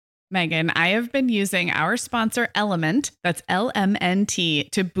Megan, I have been using our sponsor Element, that's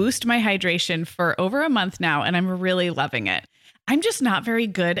LMNT, to boost my hydration for over a month now, and I'm really loving it. I'm just not very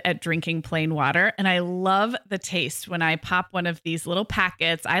good at drinking plain water, and I love the taste when I pop one of these little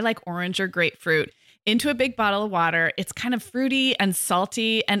packets. I like orange or grapefruit into a big bottle of water. It's kind of fruity and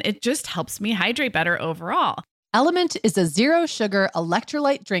salty, and it just helps me hydrate better overall. Element is a zero-sugar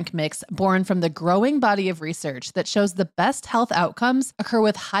electrolyte drink mix born from the growing body of research that shows the best health outcomes occur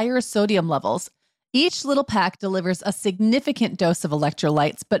with higher sodium levels. Each little pack delivers a significant dose of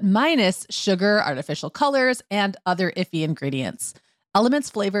electrolytes, but minus sugar, artificial colors, and other iffy ingredients. Element's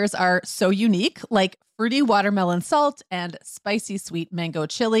flavors are so unique, like fruity watermelon salt and spicy sweet mango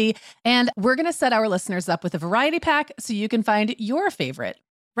chili. And we're going to set our listeners up with a variety pack so you can find your favorite.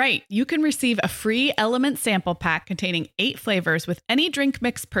 Right. You can receive a free Element sample pack containing 8 flavors with any drink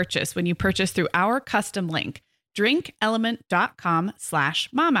mix purchase when you purchase through our custom link,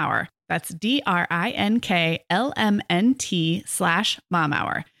 drinkelement.com/momhour. That's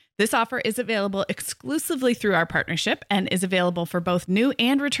DRINKLMNT/momhour. This is available exclusively through our partnership and is available for both new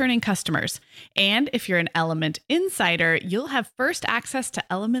and returning customers. And if you're an Element insider, you'll have first access to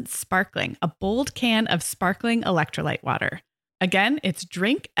Element Sparkling, a bold can of sparkling electrolyte water. Again, it's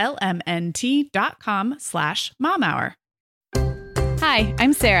drinklmnt.com/momhour. Hi,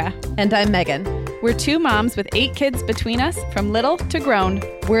 I'm Sarah. And I'm Megan. We're 2 moms with 8 kids between us, from little to grown.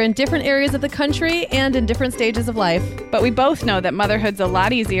 We're in different areas of the country and in different stages of life. But we both know that motherhood's a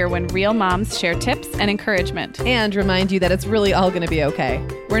lot easier when real moms share tips and encouragement. And remind you that it's really all going to be okay.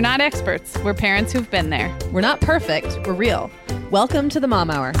 We're not experts. We're parents who've been there. We're not perfect. We're real. Welcome to the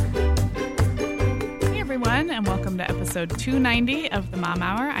Mom Hour. Everyone, and welcome to episode 290 of the Mom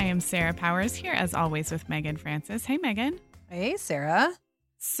Hour. I am Sarah Powers here, as always, with Megan Francis. Hey, Megan. Hey, Sarah.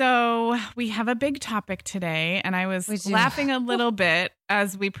 So we have a big topic today, and I was laughing a little bit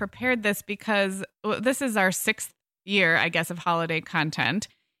as we prepared this because this is our 6th year, I guess, of holiday content,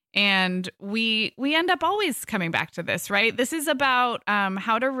 and we end up always coming back to this, right? This is about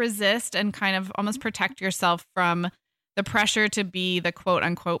how to resist and kind of almost protect yourself from the pressure to be the quote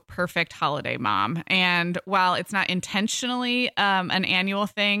unquote perfect holiday mom. And while it's not intentionally an annual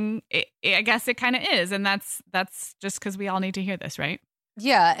thing, I guess it kind of is. And that's just because we all need to hear this, right?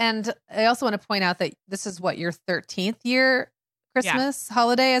 Yeah. And I also want to point out that this is your 13th year Christmas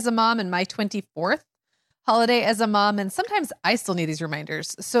holiday as a mom and my 24th holiday as a mom. And sometimes I still need these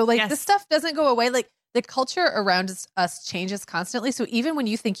reminders. So this stuff doesn't go away. Like the culture around us changes constantly. So even when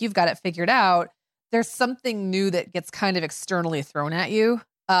you think you've got it figured out, there's something new that gets kind of externally thrown at you.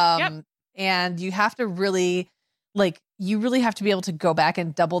 And you have to really have to be able to go back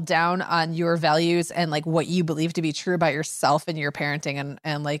and double down on your values and what you believe to be true about yourself and your parenting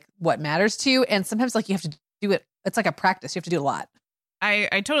and what matters to you. And sometimes you have to do it. It's like a practice. You have to do a lot.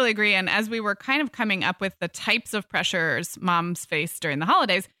 I totally agree. And as we were kind of coming up with the types of pressures moms face during the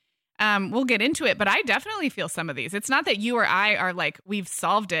holidays, we'll get into it, but I definitely feel some of these. It's not that you or I are we've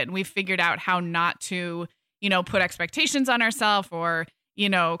solved it and we've figured out how not to, put expectations on ourselves or,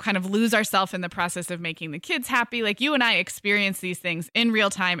 kind of lose ourselves in the process of making the kids happy. You and I experience these things in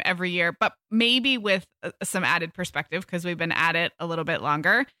real time every year, but maybe with some added perspective because we've been at it a little bit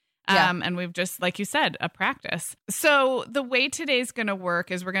longer. And we've just, like you said, a practice. So the way today's going to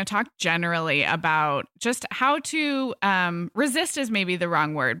work is we're going to talk generally about just how to resist is maybe the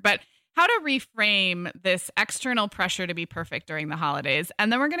wrong word, but how to reframe this external pressure to be perfect during the holidays. And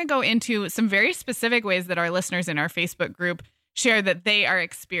then we're going to go into some very specific ways that our listeners in our Facebook group share that they are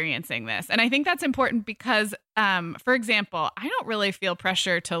experiencing this. And I think that's important because, for example, I don't really feel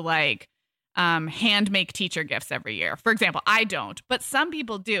pressure to hand make teacher gifts every year. For example, I don't, but some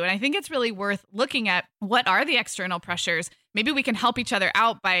people do. And I think it's really worth looking at what are the external pressures. Maybe we can help each other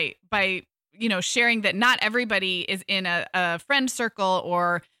out by sharing that not everybody is in a friend circle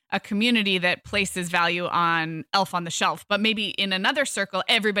or a community that places value on Elf on the Shelf, but maybe in another circle,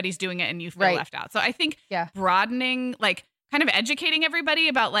 everybody's doing it and you feel left out. So I think broadening, kind of educating everybody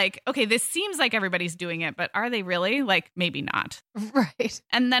about okay, this seems like everybody's doing it, but are they really? Maybe not. Right.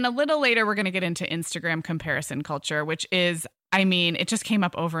 And then a little later, we're going to get into Instagram comparison culture, which is, it just came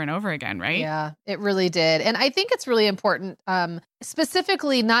up over and over again, right? Yeah, it really did. And I think it's really important,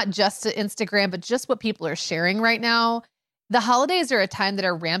 specifically not just to Instagram, but just what people are sharing right now. The holidays are a time that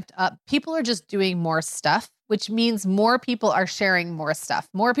are ramped up. People are just doing more stuff, which means more people are sharing more stuff.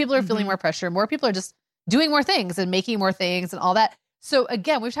 More people are feeling more pressure. More people are just doing more things and making more things and all that. So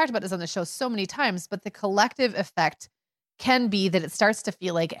again, we've talked about this on the show so many times, but the collective effect can be that it starts to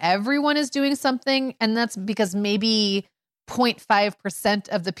feel like everyone is doing something. And that's because maybe 0.5%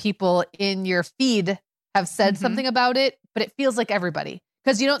 of the people in your feed have said something about it, but it feels like everybody.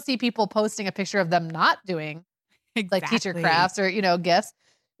 Because you don't see people posting a picture of them not doing like teacher crafts or, gifts.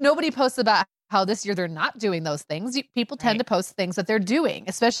 Nobody posts about how this year they're not doing those things. People tend to post things that they're doing,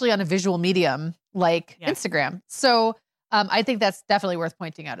 especially on a visual medium like Instagram. So I think that's definitely worth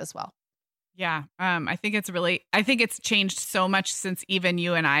pointing out as well. Yeah. I think it's changed so much since even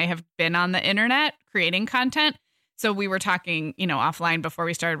you and I have been on the internet creating content. So we were talking, offline before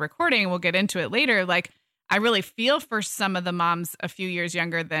we started recording. We'll get into it later. Like, I really feel for some of the moms a few years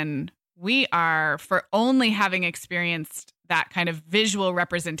younger than we are for only having experienced that kind of visual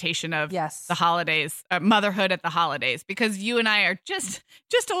representation of the holidays, motherhood at the holidays, because you and I are just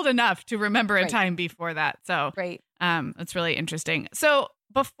old enough to remember a time before that. So it's really interesting. So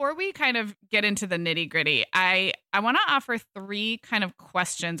before we kind of get into the nitty gritty, I want to offer 3 kind of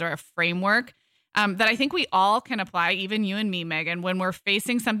questions or a framework that I think we all can apply, even you and me, Megan, when we're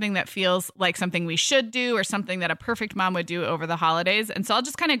facing something that feels like something we should do or something that a perfect mom would do over the holidays. And so I'll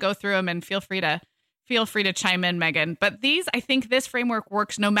just kind of go through them and feel free to chime in, Megan. But I think this framework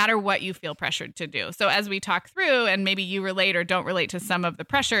works no matter what you feel pressured to do. So as we talk through, and maybe you relate or don't relate to some of the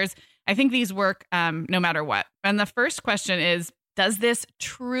pressures, I think these work no matter what. And the first question is, does this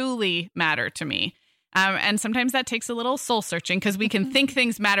truly matter to me? And sometimes that takes a little soul searching because we can think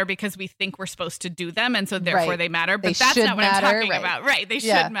things matter because we think we're supposed to do them. And so therefore they matter. But that's not what I'm talking about. Right. They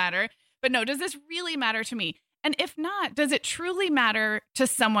should matter. But no, does this really matter to me? And if not, does it truly matter to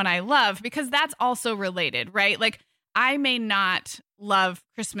someone I love? Because that's also related, right? Like, I may not love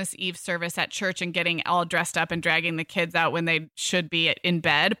Christmas Eve service at church and getting all dressed up and dragging the kids out when they should be in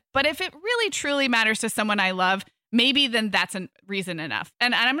bed. But if it really truly matters to someone I love, maybe then that's a reason enough.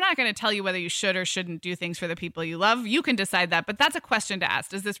 And I'm not going to tell you whether you should or shouldn't do things for the people you love. You can decide that. But that's a question to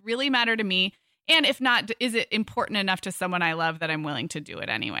ask. Does this really matter to me? And if not, is it important enough to someone I love that I'm willing to do it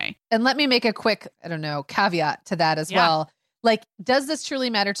anyway? And let me make a quick, caveat to that as well. Like, does this truly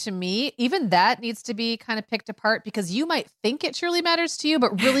matter to me? Even that needs to be kind of picked apart because you might think it truly matters to you,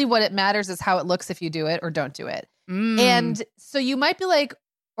 but really what it matters is how it looks if you do it or don't do it. And so you might be like,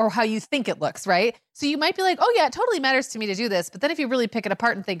 or how you think it looks, right? So you might be like, oh yeah, it totally matters to me to do this. But then if you really pick it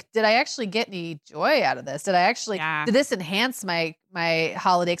apart and think, did I actually get any joy out of this? Did this enhance my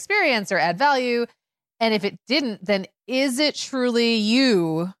holiday experience or add value? And if it didn't, then is it truly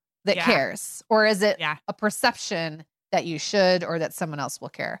you that cares? Or is it a perception that you should or that someone else will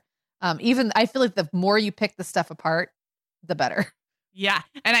care? Even I feel like the more you pick the stuff apart, the better. Yeah.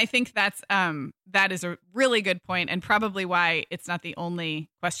 And I think that is a really good point and probably why it's not the only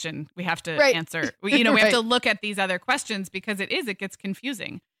question we have to answer. We have to look at these other questions because it gets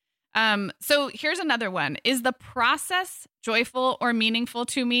confusing. So here's another one. Is the process joyful or meaningful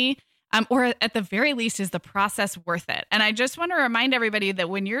to me? Or at the very least, is the process worth it? And I just want to remind everybody that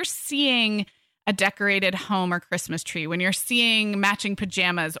when you're seeing a decorated home or Christmas tree, when you're seeing matching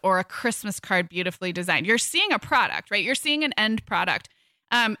pajamas or a Christmas card beautifully designed, you're seeing a product, right? You're seeing an end product.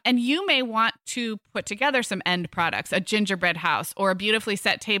 And you may want to put together some end products, a gingerbread house or a beautifully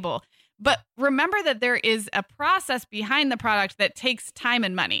set table. But remember that there is a process behind the product that takes time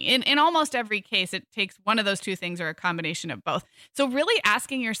and money. In almost every case, it takes one of those two things or a combination of both. So really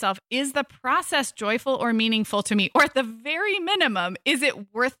asking yourself, is the process joyful or meaningful to me? Or at the very minimum, is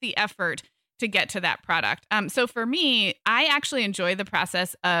it worth the effort to get to that product? So for me, I actually enjoy the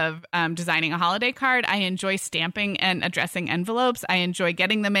process of designing a holiday card. I enjoy stamping and addressing envelopes. I enjoy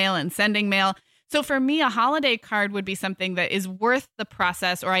getting the mail and sending mail. So for me, a holiday card would be something that is worth the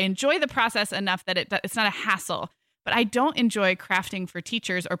process, or I enjoy the process enough that it's not a hassle. But I don't enjoy crafting for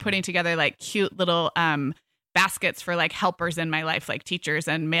teachers or putting together like cute little baskets for like helpers in my life, like teachers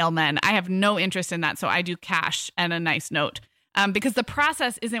and mailmen. I have no interest in that. So I do cash and a nice note. Because the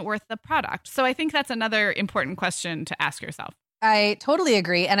process isn't worth the product. So I think that's another important question to ask yourself. I totally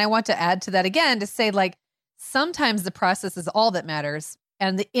agree. And I want to add to that again to say, like, sometimes the process is all that matters.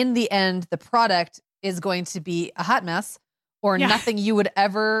 And in the end, the product is going to be a hot mess or nothing you would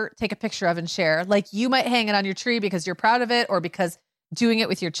ever take a picture of and share. Like, you might hang it on your tree because you're proud of it or because doing it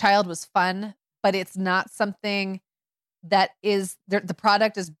with your child was fun, but it's not something that is, the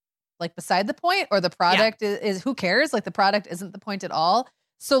product is like beside the point, or the product is who cares? Like, the product isn't the point at all.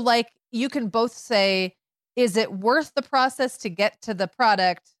 So like, you can both say, is it worth the process to get to the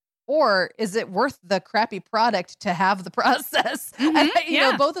product? Or is it worth the crappy product to have the process? You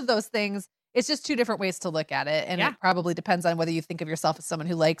know, both of those things, it's just two different ways to look at it. And it probably depends on whether you think of yourself as someone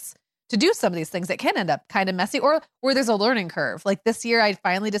who likes to do some of these things that can end up kind of messy, or where there's a learning curve. Like this year, I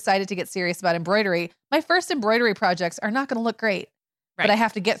finally decided to get serious about embroidery. My first embroidery projects are not going to look great, but I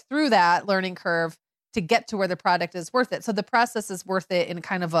have to get through that learning curve to get to where the product is worth it. So the process is worth it in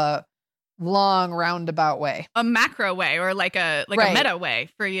kind of a long roundabout way. A macro way or like a meta way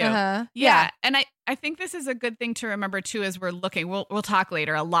for you. Yeah. And I think this is a good thing to remember too, as we're looking, we'll talk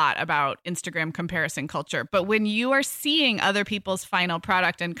later a lot about Instagram comparison culture, but when you are seeing other people's final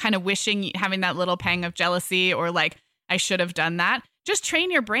product and kind of wishing, having that little pang of jealousy or like, I should have done that, just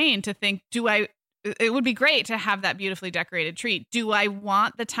train your brain to think, it would be great to have that beautifully decorated treat. Do I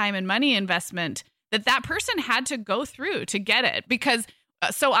want the time and money investment that person had to go through to get it? Because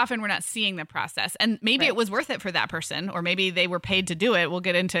so often we're not seeing the process, and maybe it was worth it for that person, or maybe they were paid to do it. We'll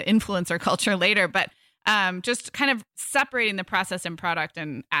get into influencer culture later, but just kind of separating the process and product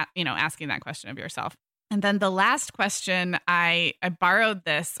and, asking that question of yourself. And then the last question, I borrowed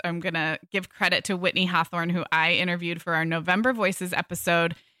this. I'm going to give credit to Whitney Hawthorne, who I interviewed for our November Voices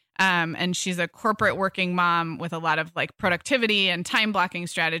episode. And she's a corporate working mom with a lot of like productivity and time blocking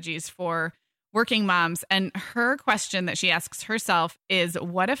strategies for working moms. And her question that she asks herself is,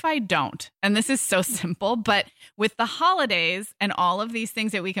 what if I don't? And this is so simple, but with the holidays and all of these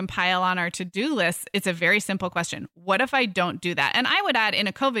things that we can pile on our to-do lists, it's a very simple question. What if I don't do that? And I would add, in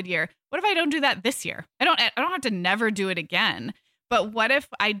a COVID year, what if I don't do that this year? I don't have to never do it again. But what if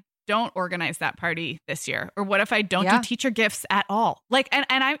I don't organize that party this year? Or what if I don't do teacher gifts at all? Like,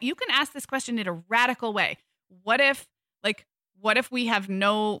 you can ask this question in a radical way. What if we have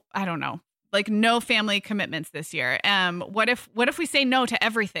no family commitments this year? What if we say no to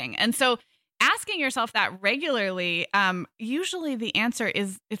everything? And so asking yourself that regularly, usually the answer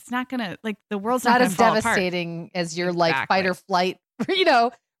is it's not going to, like, the world's not as devastating as your like fight or flight,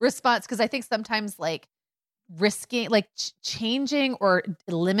 response. Cause I think sometimes like risking, like changing or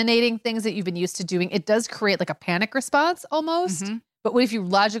eliminating things that you've been used to doing, it does create like a panic response almost. Mm-hmm. But what if you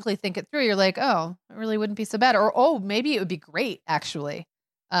logically think it through, you're like, oh, it really wouldn't be so bad. Or, oh, maybe it would be great actually.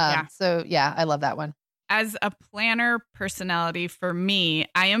 So yeah, I love that one. As a planner personality for me,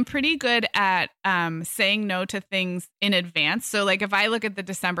 I am pretty good at saying no to things in advance. So like if I look at the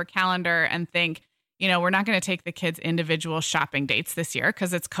December calendar and think, we're not going to take the kids' individual shopping dates this year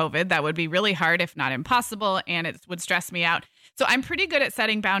because it's COVID. That would be really hard, if not impossible, and it would stress me out. So I'm pretty good at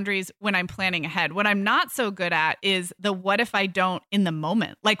setting boundaries when I'm planning ahead. What I'm not so good at is the what if I don't in the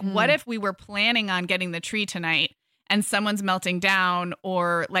moment. Like, what if we were planning on getting the tree tonight and someone's melting down,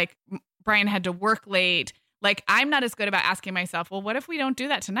 or like Brian had to work late? Like, I'm not as good about asking myself, well, what if we don't do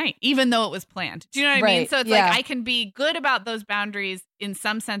that tonight, even though it was planned? Do you know what I mean? So it's like I can be good about those boundaries in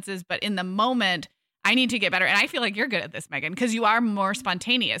some senses, but in the moment, I need to get better. And I feel like you're good at this, Megan, because you are more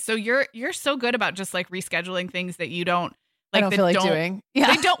spontaneous. So you're so good about just like rescheduling things that you don't like. I don't feel like doing. Yeah.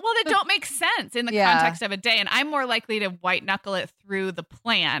 They don't make sense in the context of a day. And I'm more likely to white knuckle it through the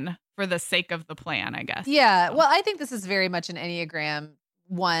plan for the sake of the plan, I guess. Yeah. Well, I think this is very much an Enneagram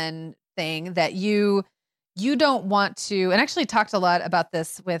 1 thing that you don't want to, and actually talked a lot about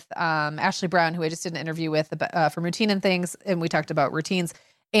this with Ashley Brown, who I just did an interview with from Routine and Things. And we talked about routines.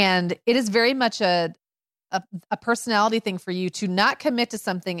 And it is very much a personality thing for you to not commit to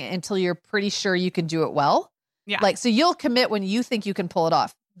something until you're pretty sure you can do it well. Yeah. Like, so you'll commit when you think you can pull it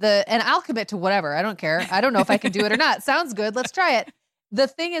off. And I'll commit to whatever. I don't care. I don't know if I can do it or not. Sounds good. Let's try it. The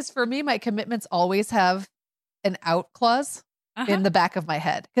thing is, for me, my commitments always have an out clause in the back of my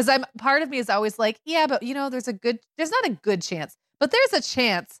head. Cause part of me is always like, yeah, but there's not a good chance, but there's a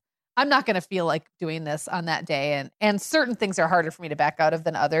chance I'm not going to feel like doing this on that day. And certain things are harder for me to back out of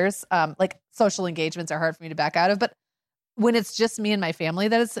than others. Like social engagements are hard for me to back out of, but when it's just me and my family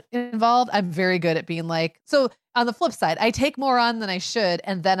that is involved, I'm very good at being like, so on the flip side, I take more on than I should.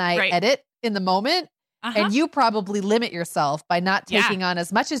 And then I edit in the moment. And you probably limit yourself by not taking on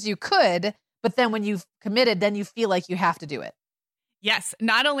as much as you could. But then when you've committed, then you feel like you have to do it. Yes.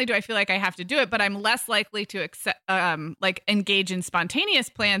 Not only do I feel like I have to do it, but I'm less likely to engage in spontaneous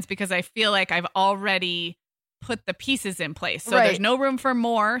plans because I feel like I've already put the pieces in place. So there's no room for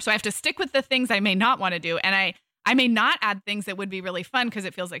more. So I have to stick with the things I may not want to do. And I may not add things that would be really fun because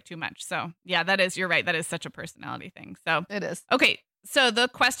it feels like too much. So yeah, you're right. That is such a personality thing. So it is. Okay. So the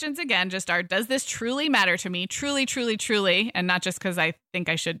questions again just are, does this truly matter to me? Truly, truly, truly. And not just because I think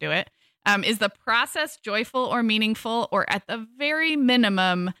I should do it. Is the process joyful or meaningful, or at the very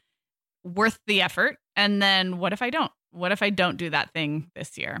minimum worth the effort? And then what if I don't? What if I don't do that thing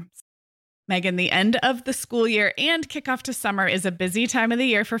this year? Megan, the end of the school year and kickoff to summer is a busy time of the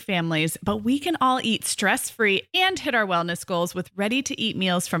year for families, but we can all eat stress-free and hit our wellness goals with ready-to-eat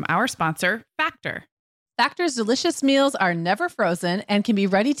meals from our sponsor, Factor. Factor's delicious meals are never frozen and can be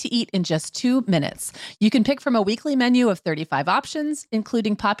ready to eat in just 2 minutes. You can pick from a weekly menu of 35 options,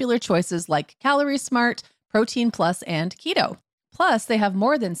 including popular choices like Calorie Smart, Protein Plus, and Keto. Plus, they have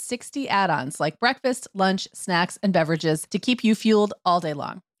more than 60 add-ons like breakfast, lunch, snacks, and beverages to keep you fueled all day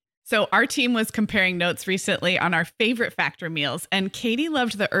long. So our team was comparing notes recently on our favorite Factor meals, and Katie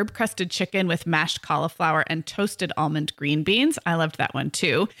loved the herb-crusted chicken with mashed cauliflower and toasted almond green beans. I loved that one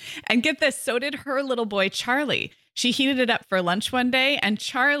too. And get this, so did her little boy, Charlie. She heated it up for lunch one day, and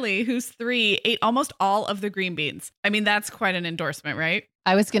Charlie, who's 3, ate almost all of the green beans. I mean, that's quite an endorsement, right?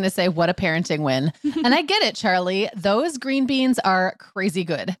 I was going to say, what a parenting win. And I get it, Charlie. Those green beans are crazy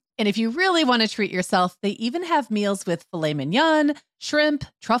good. And if you really want to treat yourself, they even have meals with filet mignon, shrimp,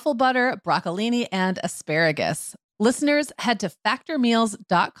 truffle butter, broccolini, and asparagus. Listeners, head to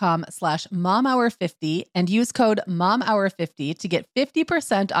factormeals.com/momhour50 and use code momhour50 to get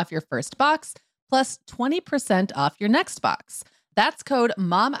 50% off your first box plus 20% off your next box. That's code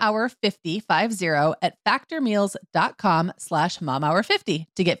momhour50 at factormeals.com/momhour50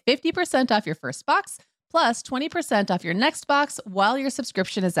 to get 50% off your first box plus 20% off your next box while your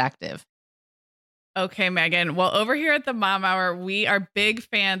subscription is active. Okay, Megan. Well, over here at the Mom Hour, we are big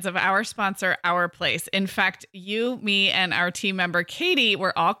fans of our sponsor, Our Place. In fact, you, me, and our team member, Katie,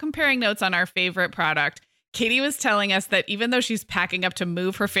 were all comparing notes on our favorite product. Katie was telling us that even though she's packing up to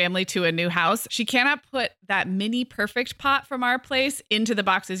move her family to a new house, she cannot put that mini perfect pot from Our Place into the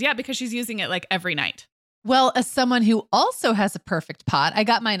boxes yet because she's using it like every night. Well, as someone who also has a perfect pot, I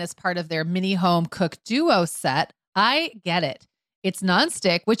got mine as part of their mini home cook duo set. I get it. It's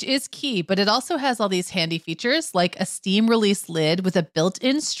nonstick, which is key, but it also has all these handy features like a steam release lid with a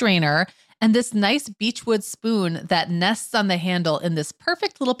built-in strainer and this nice beechwood spoon that nests on the handle in this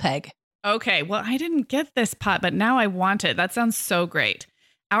perfect little peg. Okay, well, I didn't get this pot, but now I want it. That sounds so great.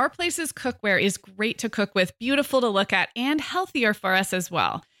 Our Place's cookware is great to cook with, beautiful to look at, and healthier for us as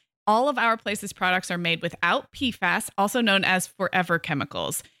well. All of Our Place's products are made without PFAS, also known as forever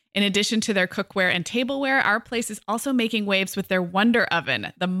chemicals. In addition to their cookware and tableware, Our Place is also making waves with their Wonder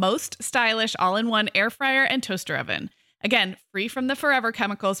Oven, the most stylish all-in-one air fryer and toaster oven. Again, free from the forever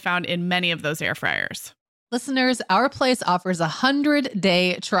chemicals found in many of those air fryers. Listeners, Our Place offers a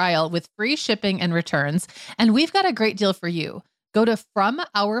 100-day trial with free shipping and returns, and we've got a great deal for you. Go to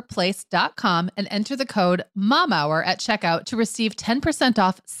FromOurPlace.com and enter the code MOMHOUR at checkout to receive 10%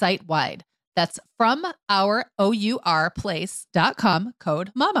 off site-wide. That's FromOurPlace.com,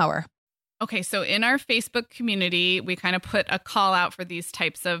 code MOMHOUR. Okay, so in our Facebook community, we kind of put a call out for these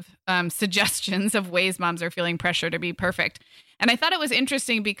types of suggestions of ways moms are feeling pressure to be perfect. And I thought it was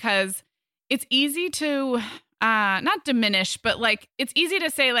interesting because it's easy to not diminish, but like it's easy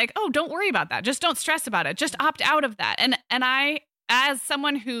to say like, oh, don't worry about that. Just don't stress about it. Just opt out of that. And I, as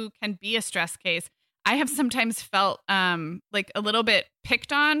someone who can be a stress case, I have sometimes felt like a little bit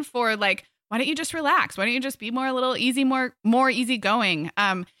picked on for like, why don't you just relax? Why don't you just be more a little easy, more easygoing?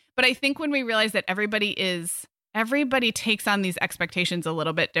 But I think when we realize that everybody takes on these expectations a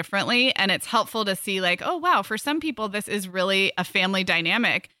little bit differently, and it's helpful to see like, oh, wow, for some people, this is really a family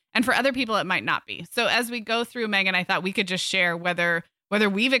dynamic. And for other people, it might not be. So as we go through, Megan, I thought we could just share whether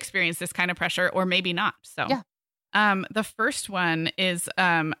we've experienced this kind of pressure or maybe not. So yeah. The first one is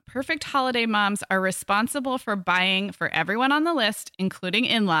perfect holiday moms are responsible for buying for everyone on the list, including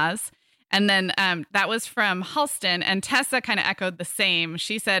in-laws. And then that was from Halston, and Tessa kind of echoed the same.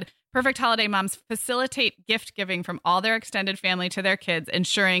 She said, perfect holiday moms facilitate gift giving from all their extended family to their kids,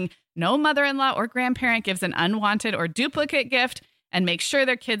 ensuring no mother-in-law or grandparent gives an unwanted or duplicate gift, and make sure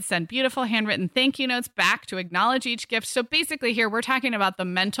their kids send beautiful handwritten thank you notes back to acknowledge each gift. So basically here, we're talking about the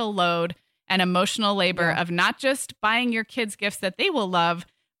mental load and emotional labor of not just buying your kids gifts that they will love,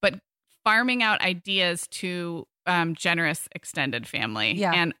 but farming out ideas to generous extended family.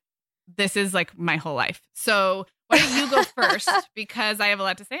 Yeah. And this is like my whole life. So why don't you go first? Because I have a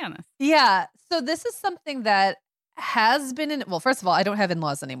lot to say on this. Yeah. So this is something that has been well, first of all, I don't have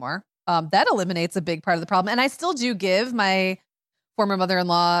in-laws anymore. That eliminates a big part of the problem. And I still do give my former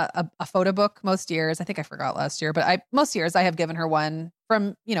mother-in-law a photo book most years. I think I forgot last year, but most years I have given her one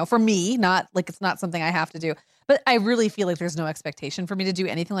from, for me, not like it's not something I have to do. But I really feel like there's no expectation for me to do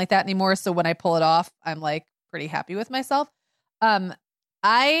anything like that anymore. So when I pull it off, I'm like pretty happy with myself.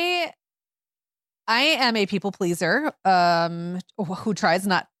 I am a people pleaser who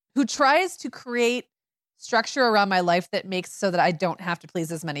tries to create structure around my life that makes so that I don't have to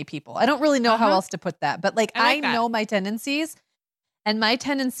please as many people. I don't really know how else to put that, but like I know my tendencies. And my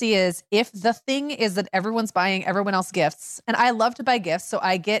tendency is if the thing is that everyone's buying everyone else gifts, and I love to buy gifts, so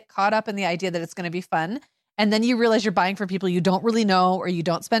I get caught up in the idea that it's going to be fun. And then you realize you're buying for people you don't really know or you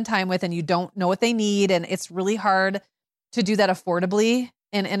don't spend time with and you don't know what they need. And it's really hard to do that affordably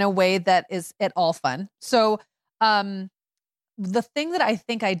and in a way that is at all fun. So the thing that I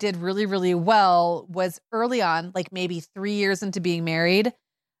think I did really, really well was early on, like maybe 3 years into being married,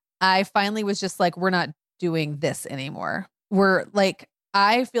 I finally was just like, we're not doing this anymore. We're like,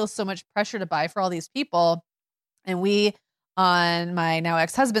 I feel so much pressure to buy for all these people. And we, on my now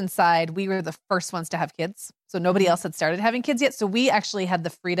ex-husband's side, we were the first ones to have kids. So nobody else had started having kids yet. So we actually had the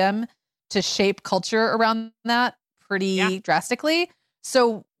freedom to shape culture around that pretty drastically.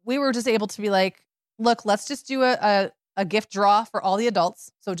 So we were just able to be like, look, let's just do a gift draw for all the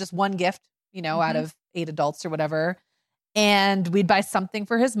adults. So just one gift, out of 8 adults or whatever. And we'd buy something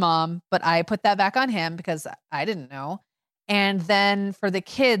for his mom, but I put that back on him because I didn't know. And then for the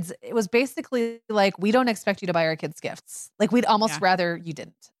kids, it was basically like, we don't expect you to buy our kids gifts. Like we'd almost rather you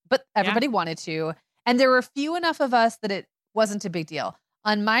didn't, but everybody wanted to. And there were few enough of us that it wasn't a big deal.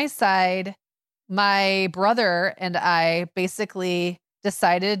 On my side, my brother and I basically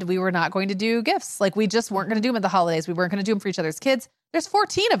decided we were not going to do gifts. Like we just weren't going to do them at the holidays. We weren't going to do them for each other's kids. There's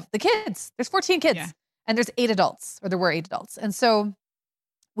 14 of the kids. There's 14 kids and there's 8 adults, or there were 8 adults. And so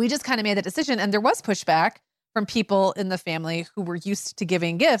we just kind of made that decision. And there was pushback from people in the family who were used to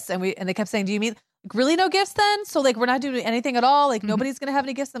giving gifts. And they kept saying, do you mean like, really no gifts then? So like, we're not doing anything at all. Like nobody's going to have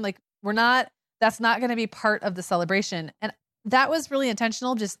any gifts. I'm like, that's not going to be part of the celebration. And that was really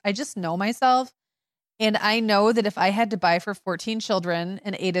intentional. I just know myself. And I know that if I had to buy for 14 children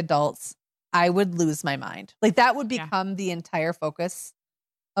and 8 adults, I would lose my mind. Like that would become the entire focus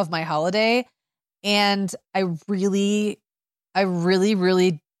of my holiday. And I really,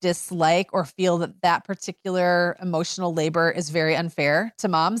 really dislike or feel that particular emotional labor is very unfair to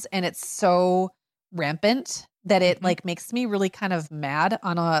moms. And it's so rampant that it like makes me really kind of mad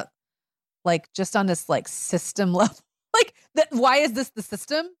on just on this like system level. Like that, why is this the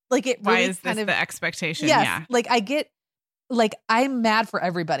system? Like it really why is this the expectation? Yes, yeah. Like I'm mad for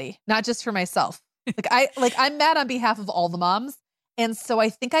everybody, not just for myself. I'm mad on behalf of all the moms. And so I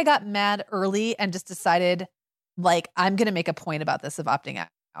think I got mad early and just decided like, I'm going to make a point about this of opting out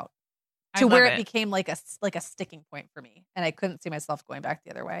to where it became like a sticking point for me. And I couldn't see myself going back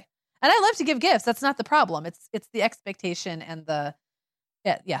the other way. And I love to give gifts. That's not the problem. It's the expectation and the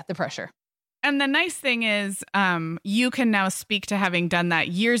pressure. And the nice thing is you can now speak to having done that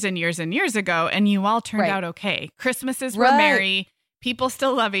years and years and years ago, and you all turned out okay. Christmases were merry. People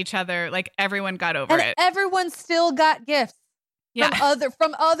still love each other. Like everyone got over it. Everyone still got gifts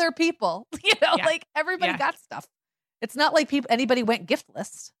from other people. Like everybody got stuff. It's not like anybody went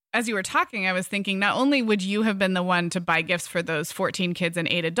giftless. As you were talking, I was thinking not only would you have been the one to buy gifts for those 14 kids and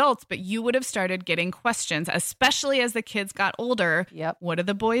 8 adults, but you would have started getting questions, especially as the kids got older. Yep. What do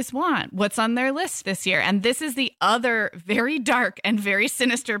the boys want? What's on their list this year? And this is the other very dark and very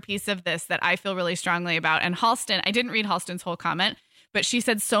sinister piece of this that I feel really strongly about. And Halston, I didn't read Halston's whole comment, but she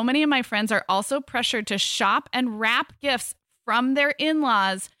said, so many of my friends are also pressured to shop and wrap gifts from their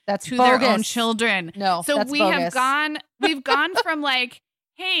in-laws to their own children. No, so that's we've bogus. gone from like,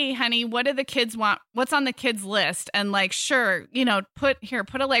 hey, honey, what do the kids want? What's on the kids' list? And like, sure, put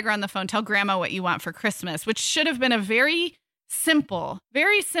Allegra on the phone. Tell grandma what you want for Christmas, which should have been a very simple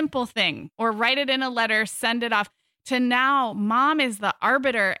thing. Or write it in a letter, send it off. To now, mom is the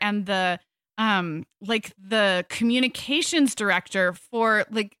arbiter and the communications director for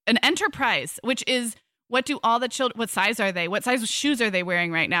like an enterprise, which is what do all the children, what size are they? What size shoes are they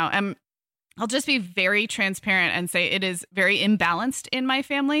wearing right now? I'll just be very transparent and say it is very imbalanced in my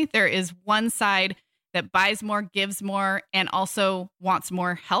family. There is one side that buys more, gives more, and also wants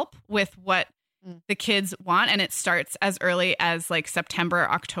more help with what the kids want. And it starts as early as like September,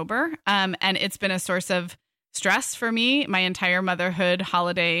 October. And it's been a source of stress for me my entire motherhood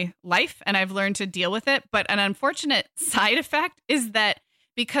holiday life. And I've learned to deal with it. But an unfortunate side effect is that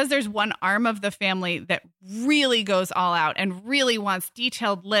because there's one arm of the family that really goes all out and really wants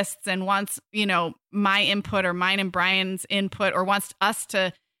detailed lists and wants, my input or mine and Brian's input, or wants us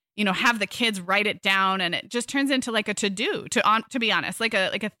to, have the kids write it down. And it just turns into like a to-do, to be honest, like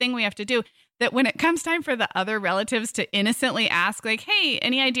a thing we have to do, that when it comes time for the other relatives to innocently ask, like, hey,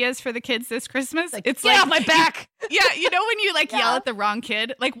 any ideas for the kids this Christmas? It's get off my back. Yeah. When you yell at the wrong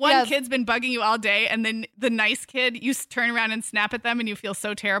kid, like one kid's been bugging you all day, and then the nice kid, you turn around and snap at them and you feel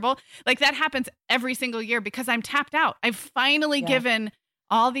so terrible. Like that happens every single year because I'm tapped out. I've finally given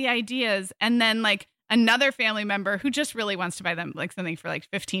all the ideas. And then like another family member who just really wants to buy them like something for like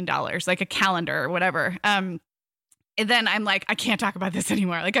 $15, like a calendar or whatever. And then I'm like, I can't talk about this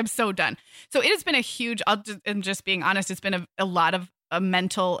anymore. Like, I'm so done. So it has been a huge, I'm just being honest, it's been a lot of a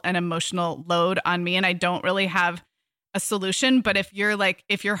mental and emotional load on me. And I don't really have a solution. But if you're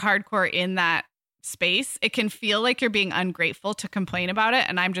hardcore in that space, it can feel like you're being ungrateful to complain about it.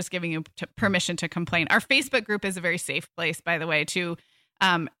 And I'm just giving you permission to complain. Our Facebook group is a very safe place, by the way, to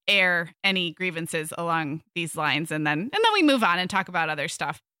air any grievances along these lines. And then we move on and talk about other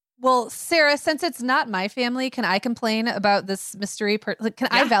stuff. Well, Sarah, since it's not my family, can I complain about this mystery? Can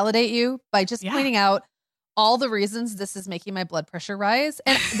I validate you by just pointing out all the reasons this is making my blood pressure rise?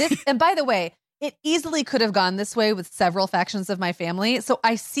 And and by the way, it easily could have gone this way with several factions of my family. So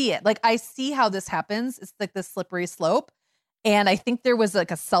I see it. Like, I see how this happens. It's like this slippery slope. And I think there was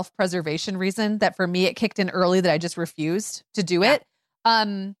like a self-preservation reason that for me, it kicked in early that I just refused to do it.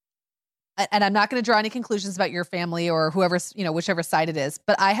 And I'm not going to draw any conclusions about your family or whoever's, whichever side it is.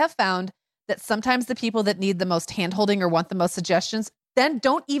 But I have found that sometimes the people that need the most handholding or want the most suggestions then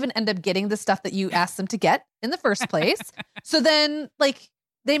don't even end up getting the stuff that you asked them to get in the first place. So then, like,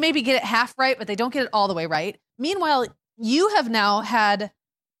 they maybe get it half right, but they don't get it all the way right. Meanwhile, you have now had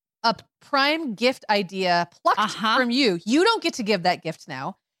a prime gift idea plucked from you. You don't get to give that gift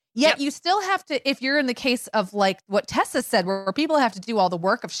now. Yet you still have to, if you're in the case of like what Tessa said, where people have to do all the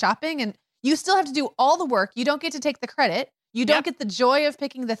work of shopping and you still have to do all the work. You don't get to take the credit. You don't get the joy of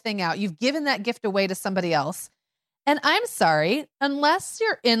picking the thing out. You've given that gift away to somebody else. And I'm sorry, unless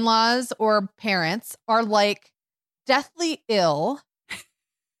your in-laws or parents are like deathly ill,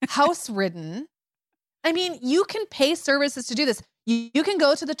 house-ridden, I mean, you can pay services to do this. You can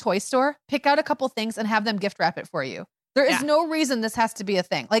go to the toy store, pick out a couple things and have them gift wrap it for you. There is no reason this has to be a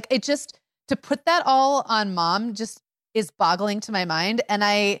thing. Like, it just, to put that all on mom just is boggling to my mind. And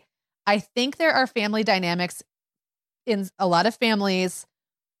I think there are family dynamics in a lot of families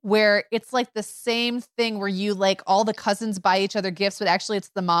where it's like the same thing where you like all the cousins buy each other gifts, but actually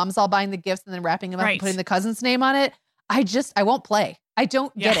it's the moms all buying the gifts and then wrapping them up and putting the cousin's name on it. I won't play. I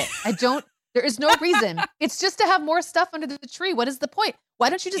don't get it. There is no reason. It's just to have more stuff under the tree. What is the point? Why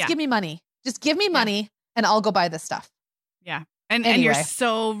don't you just give me money? Just give me money and I'll go buy this stuff. Yeah. And you're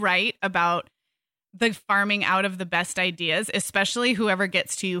so right about the farming out of the best ideas, especially whoever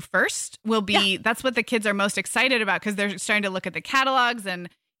gets to you first will be, that's what the kids are most excited about because they're starting to look at the catalogs and,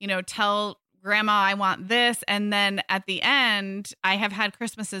 tell grandma, I want this. And then at the end, I have had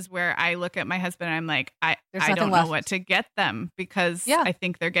Christmases where I look at my husband and I'm like, I don't know what to get them because I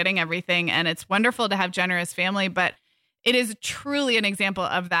think they're getting everything. And it's wonderful to have generous family, but it is truly an example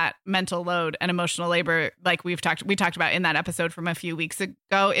of that mental load and emotional labor. Like we talked about in that episode from a few weeks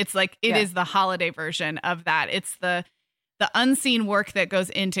ago. It's like, it is the holiday version of that. It's the unseen work that goes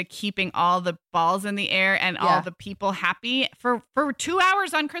into keeping all the balls in the air and all the people happy for 2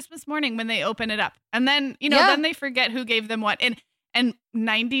 hours on Christmas morning when they open it up. And then, then they forget who gave them what. And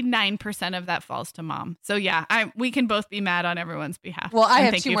 99% of that falls to mom. So we can both be mad on everyone's behalf. Well, I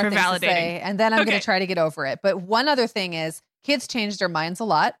have two more things to say, and then I'm going to try to get over it. But one other thing is kids change their minds a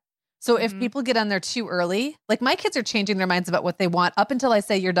lot. So if people get on there too early, like my kids are changing their minds about what they want up until I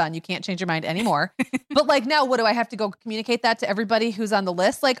say you're done. You can't change your mind anymore. But like now, what do I have to go communicate that to everybody who's on the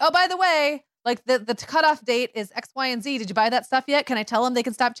list? Like, oh, by the way, like the cutoff date is X, Y, and Z. Did you buy that stuff yet? Can I tell them they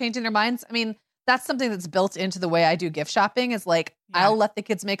can stop changing their minds? I mean, that's something that's built into the way I do gift shopping is like, I'll let the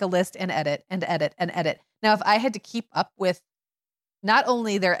kids make a list and edit and edit and edit. Now, if I had to keep up with not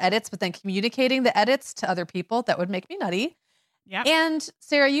only their edits, but then communicating the edits to other people, that would make me nutty. Yeah. And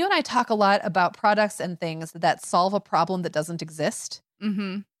Sarah, you and I talk a lot about products and things that solve a problem that doesn't exist.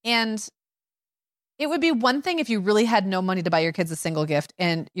 Mm-hmm. And it would be one thing if you really had no money to buy your kids a single gift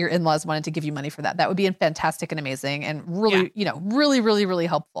and your in-laws wanted to give you money for that. That would be fantastic and amazing and really, really, really, really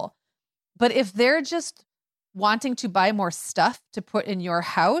helpful. But if they're just wanting to buy more stuff to put in your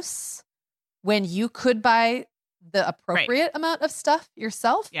house when you could buy the appropriate amount of stuff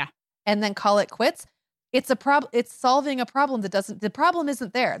yourself and then call it quits, it's a problem. It's solving a problem the problem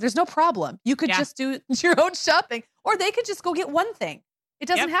isn't there. There's no problem. You could just do your own shopping or they could just go get one thing. It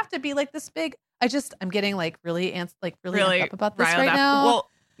doesn't have to be like this big. I'm getting like really amped up about this right now. Well,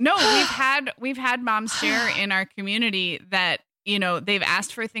 no, we've had moms share in our community that, they've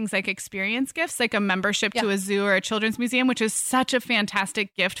asked for things like experience gifts, like a membership to a zoo or a children's museum, which is such a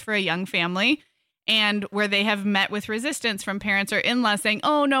fantastic gift for a young family. And where they have met with resistance from parents or in-laws saying,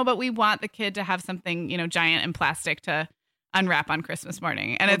 oh, no, but we want the kid to have something, giant and plastic to unwrap on Christmas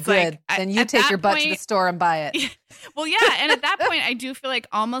morning. And it's good. like, then you take your butt to the store and buy it. Well, yeah. And at that point, I do feel like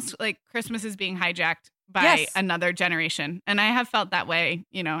almost like Christmas is being hijacked by another generation. And I have felt that way,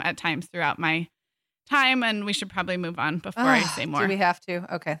 at times throughout my time. And we should probably move on before I say more. Do we have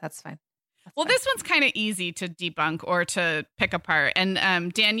to? Okay, that's fine. This one's kind of easy to debunk or to pick apart.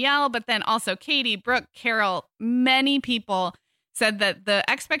 And Danielle, but then also Katie, Brooke, Carol, many people said that the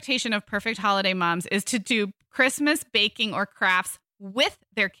expectation of perfect holiday moms is to do Christmas baking or crafts with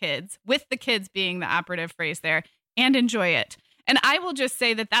their kids, with the kids being the operative phrase there, and enjoy it. And I will just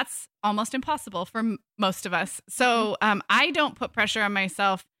say that that's almost impossible for most of us. So I don't put pressure on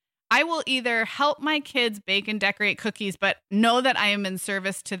myself. I will either help my kids bake and decorate cookies, but know that I am in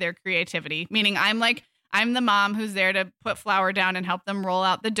service to their creativity, meaning I'm the mom who's there to put flour down and help them roll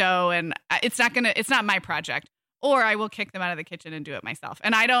out the dough. And it's not my project. Or I will kick them out of the kitchen and do it myself.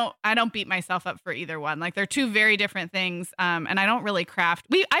 And I don't beat myself up for either one. Like they're two very different things. And I don't really craft.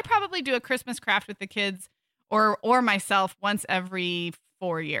 I probably do a Christmas craft with the kids or myself once every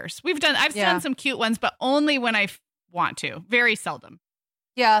 4 years. I've done some cute ones, but only when I want to. Very seldom.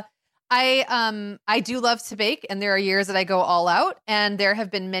 Yeah. I do love to bake, and there are years that I go all out, and there have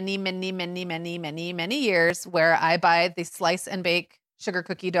been many, many, many, many, many, many years where I buy the slice and bake sugar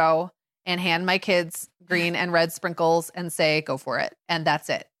cookie dough and hand my kids green and red sprinkles and say, go for it. And that's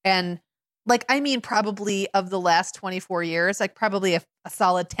it. And probably of the last 24 years, like probably a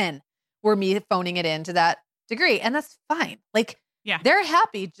solid 10 were me phoning it in to that degree. And that's fine. They're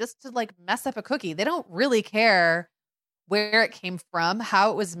happy just to mess up a cookie. They don't really care where it came from,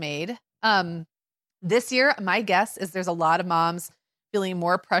 how it was made. This year, my guess is there's a lot of moms feeling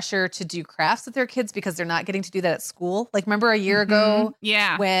more pressure to do crafts with their kids because they're not getting to do that at school. Remember a year ago?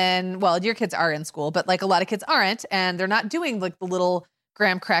 Yeah. When, your kids are in school, but a lot of kids aren't, and they're not doing the little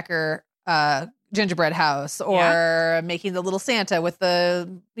graham cracker gingerbread house or making the little Santa with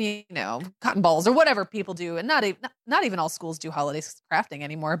the, cotton balls or whatever people do. And not even all schools do holiday crafting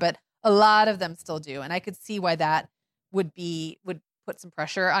anymore, but a lot of them still do. And I could see why that would put some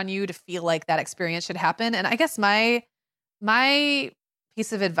pressure on you to feel like that experience should happen. And I guess my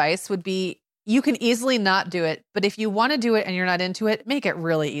piece of advice would be, you can easily not do it, but if you want to do it and you're not into it, make it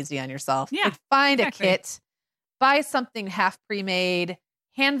really easy on yourself. Yeah, find a kit, buy something half pre-made,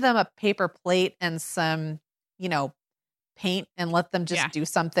 hand them a paper plate and some, paint, and let them just do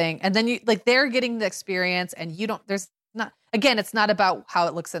something. And then they're getting the experience, and it's not about how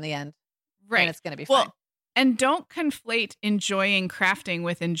it looks in the end. Right. And it's going to be fine. And don't conflate enjoying crafting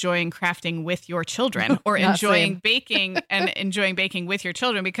with enjoying crafting with your children, or enjoying baking and enjoying baking with your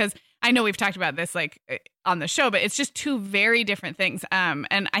children, because I know we've talked about this on the show, but it's just two very different things.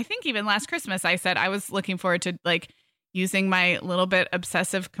 And I think even last Christmas, I said I was looking forward to using my little bit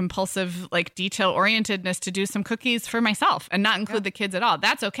obsessive compulsive, detail orientedness to do some cookies for myself and not include the kids at all.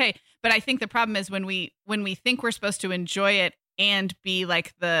 That's okay. But I think the problem is when we think we're supposed to enjoy it and be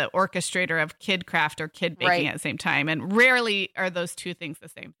the orchestrator of kid craft or kid baking at the same time. And rarely are those two things the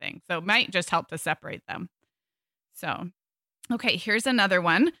same thing. So it might just help to separate them. So, okay, here's another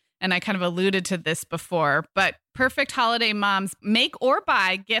one. And I kind of alluded to this before, but perfect holiday moms make or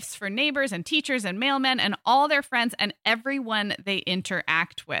buy gifts for neighbors and teachers and mailmen and all their friends and everyone they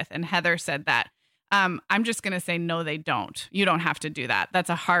interact with. And Heather said that. I'm just going to say, no, they don't. You don't have to do that. That's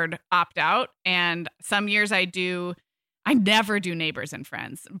a hard opt out. And some years I never do neighbors and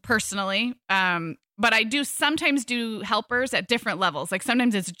friends personally. But I do sometimes do helpers at different levels.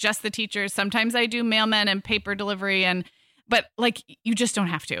 Sometimes it's just the teachers. Sometimes I do mailmen and paper delivery. But you just don't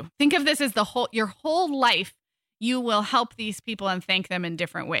have to. Think of this as your whole life. You will help these people and thank them in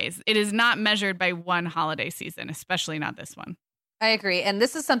different ways. It is not measured by one holiday season, especially not this one. I agree. And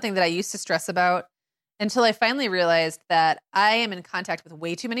this is something that I used to stress about until I finally realized that I am in contact with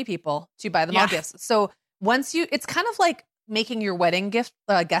way too many people to buy them all gifts. So it's kind of like making your wedding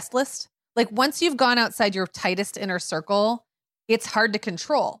guest list. Once you've gone outside your tightest inner circle, it's hard to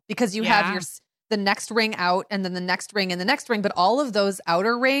control because you have the next ring out and then the next ring and the next ring, but all of those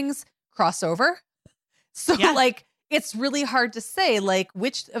outer rings cross over. So it's really hard to say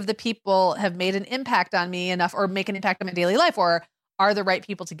which of the people have made an impact on me enough or make an impact on my daily life or are the right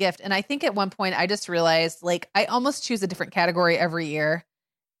people to gift. And I think at one point I just realized I almost choose a different category every year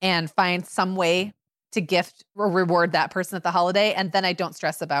and find some way to gift or reward that person at the holiday. And then I don't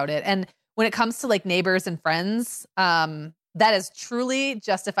stress about it. And when it comes to neighbors and friends, that is truly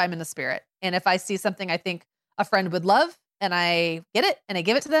just if I'm in the spirit. And if I see something I think a friend would love and I get it and I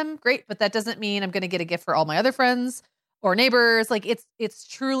give it to them, great. But that doesn't mean I'm going to get a gift for all my other friends or neighbors. It's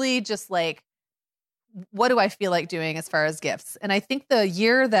truly just what do I feel like doing as far as gifts? And I think the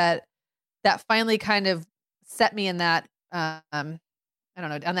year that finally kind of set me in that, I don't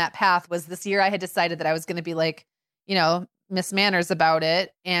know, on that path was this year I had decided that I was going to be Miss Manners about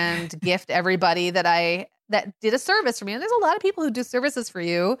it and gift everybody that did a service for me. And there's a lot of people who do services for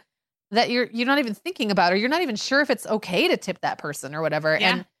you that you're not even thinking about, or you're not even sure if it's okay to tip that person or whatever.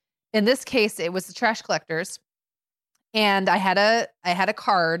 Yeah. And in this case, it was the trash collectors. And I had a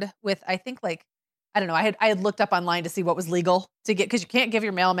card with, I think I don't know, I had looked up online to see what was legal to get, because you can't give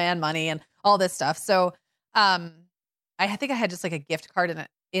your mailman money and all this stuff. So I think I had just a gift card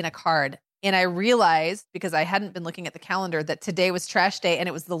in a card. And I realized, because I hadn't been looking at the calendar, that today was trash day and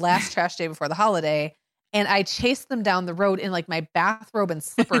it was the last trash day before the holiday. And I chased them down the road in like my bathrobe and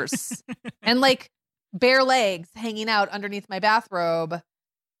slippers and like bare legs hanging out underneath my bathrobe,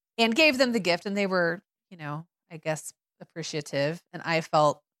 and gave them the gift. And they were, I guess appreciative. And I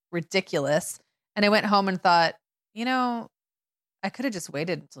felt ridiculous. And I went home and thought, I could have just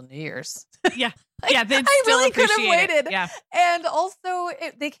waited until New Year's. Yeah. Like, Yeah. They'd I still really could have appreciate it. waited. Yeah. And also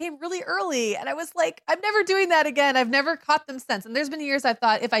they came really early. And I was like, I'm never doing that again. I've never caught them since. And there's been years I've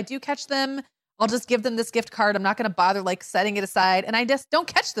thought, if I do catch them, I'll just give them this gift card. I'm not going to bother like setting it aside. And I just don't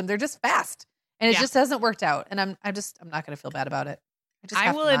catch them. They're just fast. And it just hasn't worked out. And I'm not going to feel bad about it.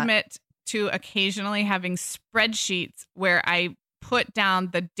 I will admit to occasionally having spreadsheets where I put down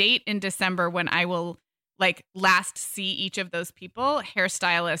the date in December when I will like last see each of those people: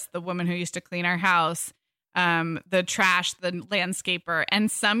 hairstylist, the woman who used to clean our house, the trash, the landscaper. And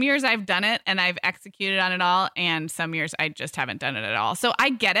some years I've done it and I've executed on it all. And some years I just haven't done it at all. So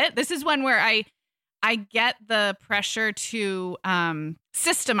I get it. This is one where I get the pressure to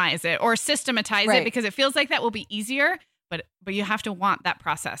systemize it or systematize it, because it feels like that will be easier. But you have to want that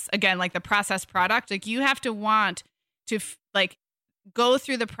process. Again, like the processed product, like you have to want to like go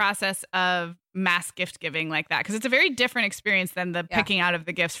through the process of mass gift giving like that, because it's a very different experience than the picking out of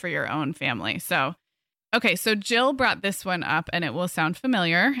the gifts for your own family. So, okay, so Jill brought this one up and it will sound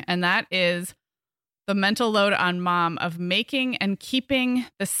familiar, and that is the mental load on mom of making and keeping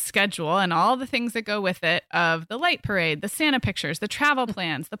the schedule and all the things that go with it of the light parade, the Santa pictures, the travel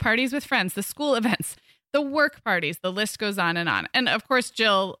plans, the parties with friends, the school events, the work parties, the list goes on. And of course,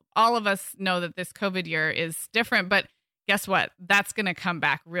 Jill, all of us know that this COVID year is different, but guess what? That's going to come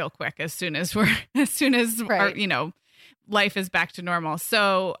back real quick as soon as our, life is back to normal.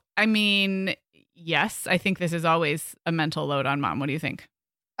 So, I mean, yes, I think this is always a mental load on mom. What do you think?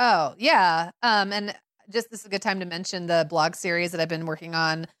 Oh, yeah. And just this is a good time to mention the blog series that I've been working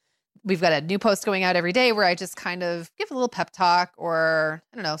on. We've got a new post going out every day where I just kind of give a little pep talk or,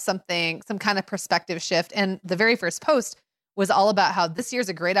 I don't know, some kind of perspective shift. And the very first post was all about how this year's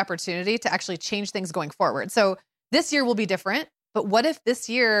a great opportunity to actually change things going forward. So this year will be different, but what if this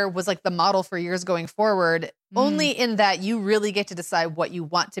year was like the model for years going forward, only in that you really get to decide what you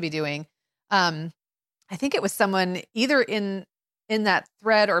want to be doing? I think it was someone either in that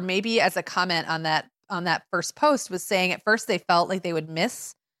thread or maybe as a comment on that first post was saying at first they felt like they would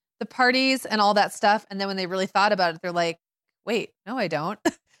miss the parties and all that stuff. And then when they really thought about it, they're like, wait, no, I don't.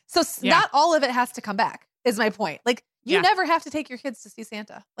 So not all of it has to come back is my point. Like you never have to take your kids to see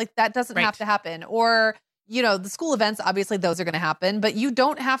Santa. Like that doesn't have to happen. Or, the school events, obviously those are going to happen, but you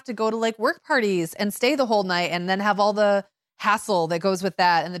don't have to go to like work parties and stay the whole night and then have all the hassle that goes with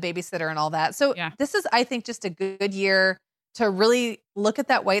that and the babysitter and all that. So this is, I think, just a good year to really look at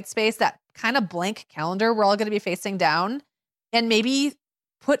that white space, that kind of blank calendar we're all going to be facing down, and maybe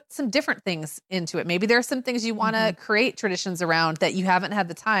put some different things into it. Maybe there are some things you want to create traditions around that you haven't had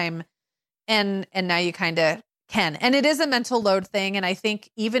the time, and now you kind of can. And it is a mental load thing. And I think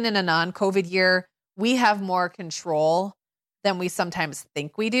even in a non-COVID year, we have more control than we sometimes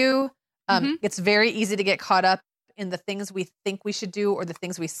think we do. It's very easy to get caught up in the things we think we should do, or the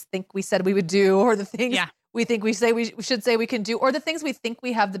things we think we said we would do, or the things we think we say we should say we can do, or the things we think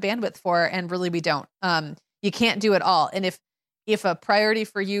we have the bandwidth for, and really we don't. You can't do it all. And if a priority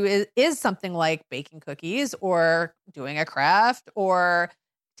for you is something like baking cookies or doing a craft or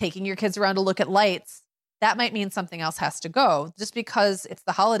taking your kids around to look at lights, that might mean something else has to go. Just because it's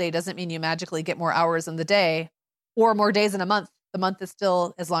the holiday doesn't mean you magically get more hours in the day or more days in a month. The month is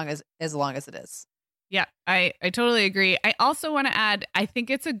still as long as it is. Yeah, I totally agree. I also want to add, I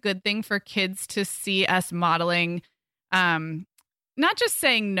think it's a good thing for kids to see us modeling, not just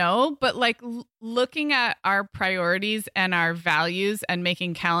saying no, but like looking at our priorities and our values and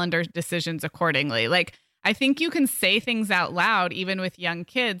making calendar decisions accordingly. Like, I think you can say things out loud, even with young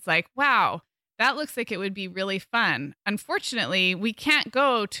kids, like, wow, that looks like it would be really fun. Unfortunately, we can't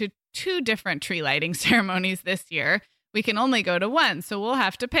go to 2 different tree lighting ceremonies this year. We can only go to 1, so we'll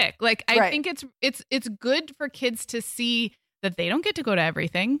have to pick. Like, I think it's good for kids to see that they don't get to go to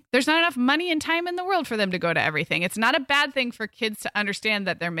everything. There's not enough money and time in the world for them to go to everything. It's not a bad thing for kids to understand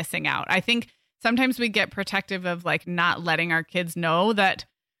that they're missing out. I think sometimes we get protective of like not letting our kids know that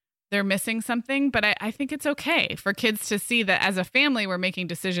they're missing something, but I think it's okay for kids to see that as a family, we're making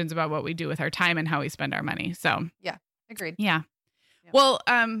decisions about what we do with our time and how we spend our money. So yeah, agreed. Yeah. Well,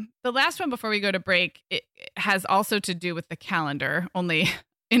 the last one before we go to break, it has also to do with the calendar, only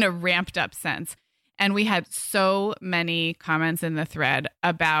in a ramped up sense. And we had so many comments in the thread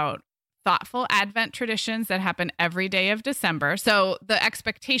about thoughtful Advent traditions that happen every day of December. So the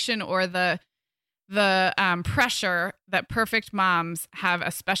expectation or the the pressure that perfect moms have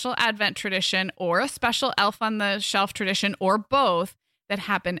a special Advent tradition or a special Elf on the Shelf tradition or both that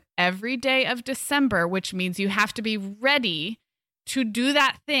happen every day of December, which means you have to be ready to do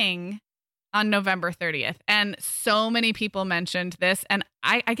that thing on November 30th. And so many people mentioned this. And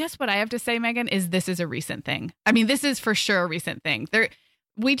I guess what I have to say, Megan, is this is a recent thing. I mean, this is for sure a recent thing.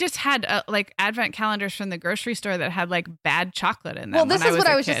 We just had like Advent calendars from the grocery store that had like bad chocolate in them. Well, this is what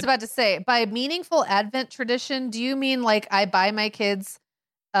I was just about to say. By meaningful Advent tradition, do you mean like I buy my kids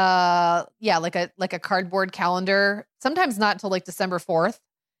like a cardboard calendar, sometimes not until like December 4th,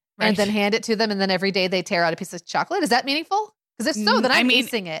 right, and then hand it to them, and then every day they tear out a piece of chocolate? Is that meaningful? Because if so, then I'm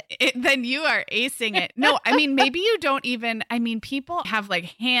acing it. Then you are acing it. No, I mean, maybe you don't even, I mean, people have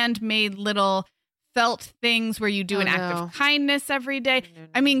like handmade little felt things where you do an act of kindness every day. No.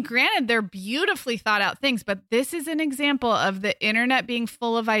 I mean, granted, they're beautifully thought out things, but this is an example of the internet being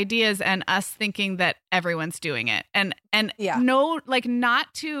full of ideas and us thinking that everyone's doing it. And no, like,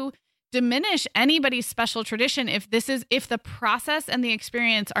 not to diminish anybody's special tradition. If the process and the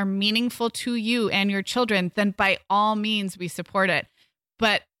experience are meaningful to you and your children, then by all means we support it.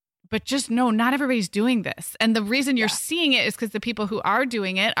 But just know, not everybody's doing this. And the reason you're seeing it is because the people who are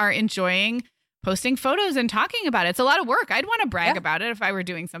doing it are enjoying posting photos and talking about it. It's a lot of work. I'd want to brag about it if I were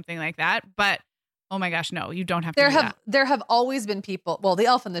doing something like that. But oh my gosh, no, you don't have to do that. There have always been people, well, the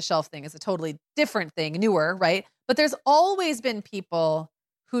Elf on the Shelf thing is a totally different thing, newer, right? But there's always been people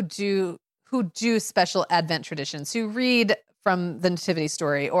who do special Advent traditions, who read from the Nativity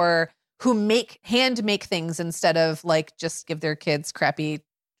story, or who hand make things instead of like just give their kids crappy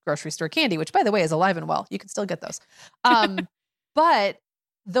grocery store candy, which by the way is alive and well. You can still get those. But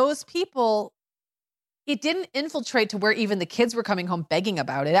those people, it didn't infiltrate to where even the kids were coming home begging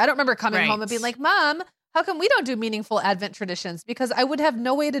about it. I don't remember coming home and being like, Mom, how come we don't do meaningful Advent traditions? Because I would have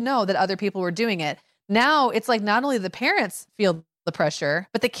no way to know that other people were doing it. Now it's like not only the parents feel the pressure,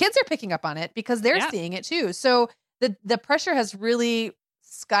 but the kids are picking up on it because they're seeing it too. So the pressure has really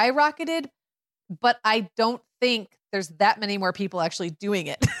skyrocketed, but I don't think there's that many more people actually doing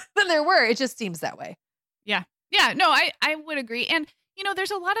it than there were. It just seems that way. Yeah. Yeah. No, I would agree. And you know,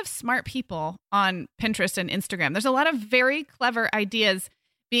 there's a lot of smart people on Pinterest and Instagram. There's a lot of very clever ideas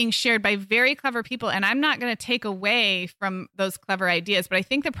being shared by very clever people. And I'm not going to take away from those clever ideas. But I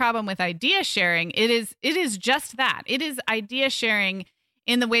think the problem with idea sharing, it is just that. It is idea sharing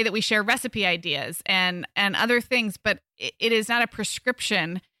in the way that we share recipe ideas and other things. But it is not a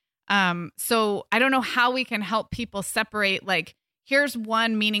prescription. So I don't know how we can help people separate, like, here's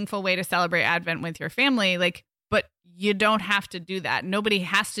one meaningful way to celebrate Advent with your family. Like, but you don't have to do that. Nobody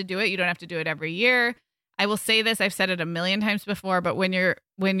has to do it. You don't have to do it every year. I will say this, I've said it a million times before, but when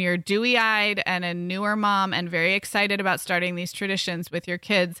you're dewy-eyed and a newer mom and very excited about starting these traditions with your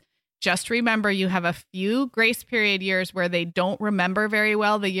kids, just remember you have a few grace period years where they don't remember very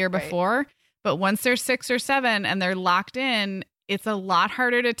well the year before. But once they're 6 or 7 and they're locked in, it's a lot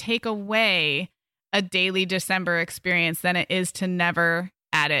harder to take away a daily December experience than it is to never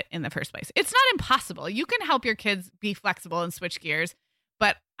add it in the first place. It's not impossible. You can help your kids be flexible and switch gears,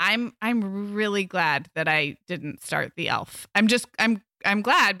 but I'm really glad that I didn't start the Elf. I'm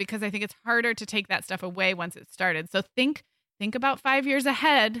glad because I think it's harder to take that stuff away once it's started. So think about 5 years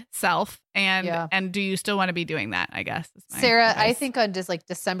ahead, self, and do you still want to be doing that? I guess. Sarah, advice. I think on just like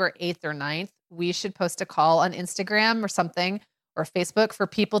December 8th or 9th, we should post a call on Instagram or something, or Facebook, for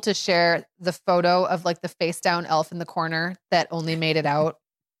people to share the photo of like the face down elf in the corner that only made it out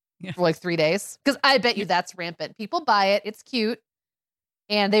for like 3 days. Because I bet you that's rampant. People buy it. It's cute.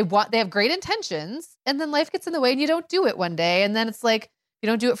 And they have great intentions, and then life gets in the way and you don't do it one day. And then it's like, you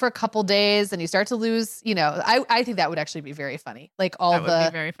don't do it for a couple days and you start to lose, I think that would actually be very funny. Like would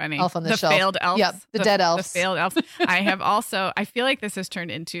be very funny. Elf on the Shelf. Failed elves. Yep, the dead elves. The failed elves. I feel like this has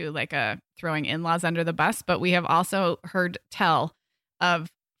turned into like a throwing in-laws under the bus, but we have also heard tell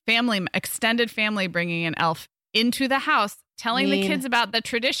of extended family bringing an elf into the house, telling the kids about the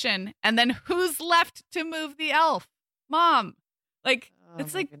tradition, and then who's left to move the elf? Mom. Like,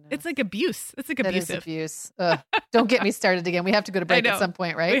 it's like abuse. It's like abusive. That is abuse. Don't get me started again. We have to go to break at some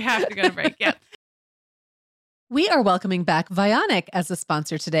point, right? We have to go to break. Yeah. We are welcoming back Vionic as a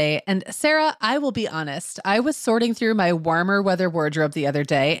sponsor today. And Sarah, I will be honest, I was sorting through my warmer weather wardrobe the other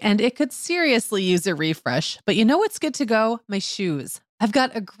day, and it could seriously use a refresh. But you know what's good to go? My shoes. I've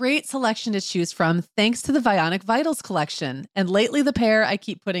got a great selection to choose from thanks to the Vionic Vitals collection. And lately, the pair I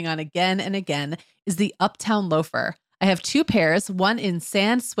keep putting on again and again is the Uptown Loafer. I have 2 pairs, one in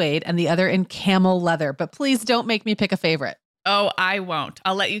sand suede and the other in camel leather, but please don't make me pick a favorite. Oh, I won't.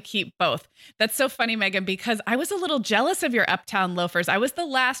 I'll let you keep both. That's so funny, Megan, because I was a little jealous of your Uptown loafers. I was the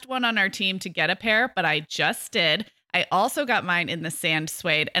last one on our team to get a pair, but I just did. I also got mine in the sand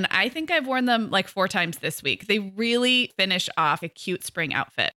suede, and I think I've worn them like 4 times this week. They really finish off a cute spring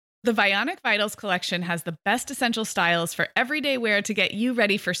outfit. The Vionic Vitals collection has the best essential styles for everyday wear to get you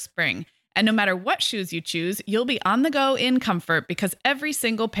ready for spring. And no matter what shoes you choose, you'll be on the go in comfort because every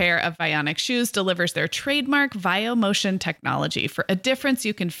single pair of Vionic shoes delivers their trademark VioMotion technology for a difference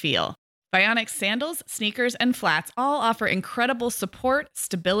you can feel. Vionic sandals, sneakers, and flats all offer incredible support,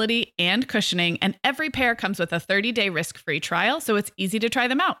 stability, and cushioning, and every pair comes with a 30-day risk-free trial, so it's easy to try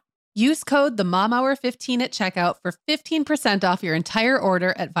them out. Use code TheMomHour15 at checkout for 15% off your entire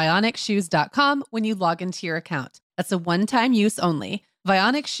order at VionicShoes.com when you log into your account. That's a one-time use only.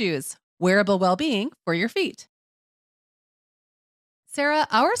 Vionic Shoes. Wearable well-being for your feet. Sarah,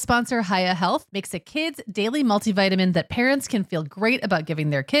 our sponsor, Hiya Health, makes a kids' daily multivitamin that parents can feel great about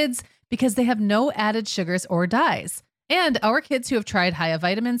giving their kids because they have no added sugars or dyes. And our kids who have tried Hiya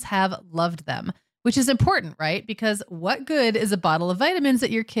vitamins have loved them, which is important, right? Because what good is a bottle of vitamins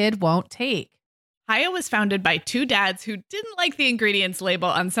that your kid won't take? Hiya was founded by 2 dads who didn't like the ingredients label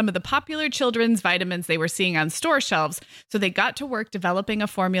on some of the popular children's vitamins they were seeing on store shelves, so they got to work developing a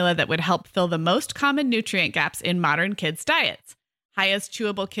formula that would help fill the most common nutrient gaps in modern kids' diets. Hiya's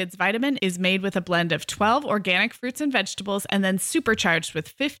Chewable Kids Vitamin is made with a blend of 12 organic fruits and vegetables and then supercharged with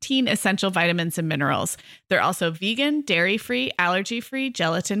 15 essential vitamins and minerals. They're also vegan, dairy-free, allergy-free,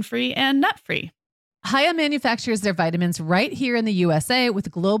 gelatin-free, and nut-free. Hiya manufactures their vitamins right here in the USA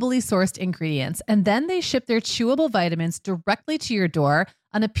with globally sourced ingredients, and then they ship their chewable vitamins directly to your door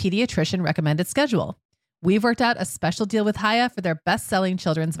on a pediatrician recommended schedule. We've worked out a special deal with Hiya for their best-selling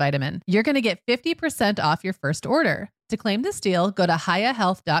children's vitamin. You're going to get 50% off your first order. To claim this deal, go to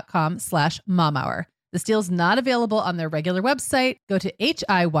hiyahealth.com/momhour. This deal is not available on their regular website. Go to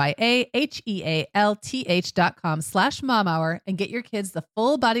hiyahealth.com/momhour and get your kids the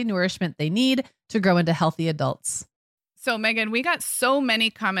full body nourishment they need to grow into healthy adults. So, Megan, we got so many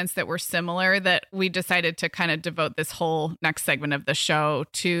comments that were similar that we decided to kind of devote this whole next segment of the show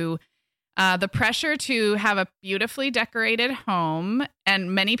to the pressure to have a beautifully decorated home.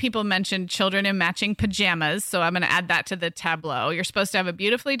 And many people mentioned children in matching pajamas. So I'm going to add that to the tableau. You're supposed to have a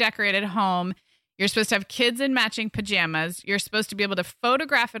beautifully decorated home. You're supposed to have kids in matching pajamas. You're supposed to be able to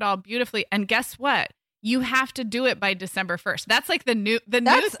photograph it all beautifully. And guess what? You have to do it by December 1st. That's like the new thing.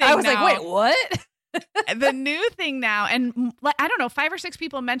 I was now. like, wait, what? The new thing now, and I don't know, 5 or 6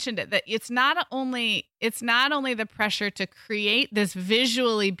 people mentioned it, that it's not only the pressure to create this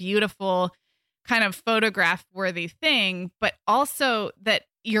visually beautiful kind of photograph worthy thing, but also that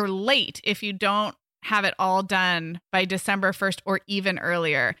you're late if you don't have it all done by December 1st or even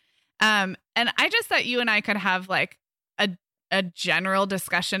earlier. And I just thought you and I could have like a general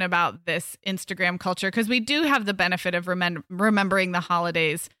discussion about this Instagram culture, because we do have the benefit of remembering the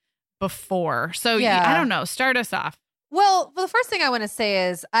holidays before. So Yeah. I don't know, start us off. Well, the first thing I want to say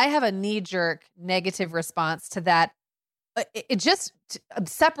is I have a knee-jerk negative response to that. It just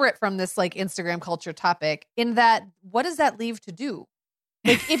separate from this like Instagram culture topic, in that what does that leave to do?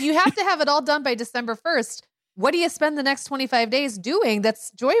 Like, if you have to have it all done by December 1st, what do you spend the next 25 days doing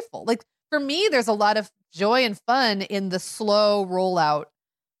that's joyful? Like, for me, there's a lot of joy and fun in the slow rollout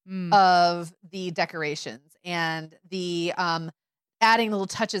of the decorations and the adding little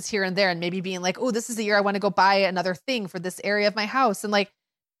touches here and there, and maybe being like, oh, this is the year I want to go buy another thing for this area of my house. And like,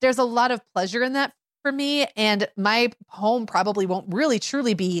 there's a lot of pleasure in that for me. And my home probably won't really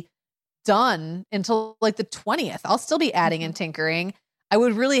truly be done until like the 20th. I'll still be adding and tinkering. I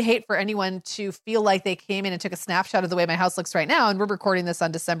would really hate for anyone to feel like they came in and took a snapshot of the way my house looks right now, and we're recording this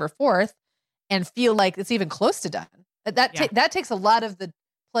on December 4th, and feel like it's even close to done. That takes a lot of the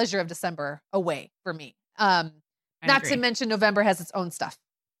pleasure of December away for me. Not to mention November has its own stuff.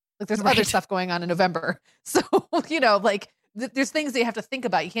 Like, there's other stuff going on in November. So, like there's things that you have to think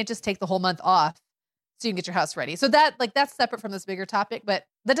about. You can't just take the whole month off so you can get your house ready. So that's separate from this bigger topic, but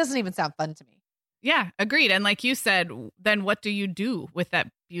that doesn't even sound fun to me. Yeah, agreed. And like you said, then what do you do with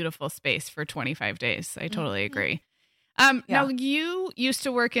that beautiful space for 25 days? I totally agree. Now, you used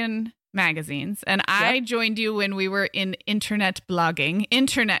to work in magazines, and I joined you when we were in internet blogging,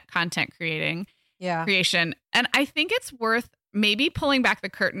 internet content creation. And I think it's worth maybe pulling back the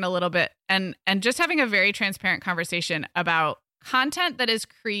curtain a little bit and just having a very transparent conversation about content that is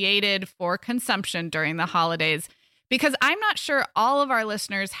created for consumption during the holidays, because I'm not sure all of our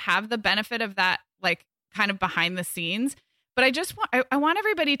listeners have the benefit of that, like kind of behind the scenes. But I want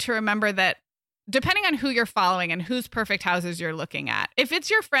everybody to remember that depending on who you're following and whose perfect houses you're looking at. If it's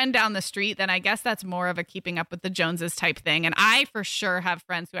your friend down the street, then I guess that's more of a keeping up with the Joneses type thing. And I for sure have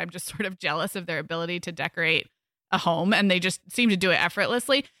friends who I'm just sort of jealous of their ability to decorate a home, and they just seem to do it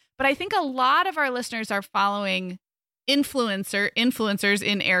effortlessly. But I think a lot of our listeners are following influencers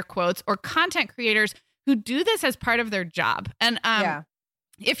in air quotes, or content creators who do this as part of their job. And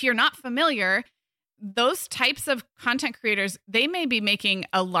if you're not familiar, those types of content creators, they may be making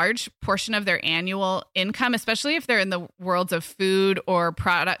a large portion of their annual income, especially if they're in the worlds of food or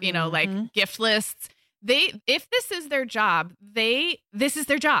product, like gift lists. If this is their job, this is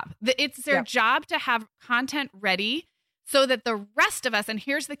their job. It's their job to have content ready so that the rest of us, and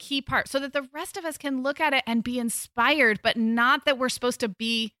here's the key part, so that the rest of us can look at it and be inspired, but not that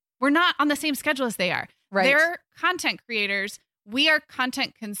we're not on the same schedule as they are. Right. They're content creators. We are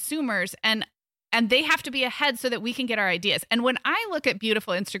content consumers, and they have to be ahead so that we can get our ideas. And when I look at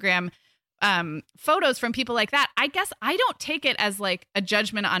beautiful Instagram photos from people like that, I guess I don't take it as like a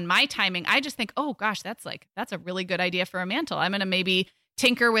judgment on my timing. I just think, oh gosh, that's a really good idea for a mantle. I'm going to maybe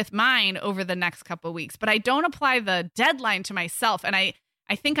tinker with mine over the next couple of weeks, but I don't apply the deadline to myself. And I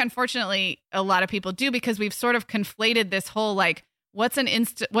think unfortunately a lot of people do, because we've sort of conflated this whole like, what's an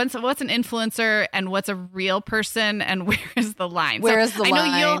influencer and what's a real person, and where is the line? Where is the line?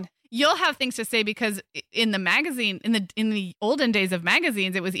 I know you'll have things to say, because in the magazine, in the olden days of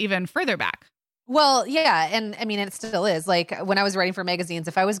magazines, it was even further back. Well, yeah. And I mean, it still is. Like when I was writing for magazines,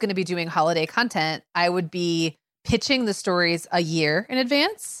 if I was going to be doing holiday content, I would be pitching the stories a year in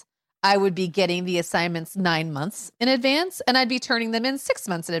advance. I would be getting the assignments 9 months in advance, and I'd be turning them in 6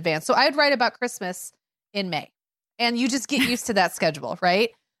 months in advance. So I'd write about Christmas in May, and you just get used to that schedule, right?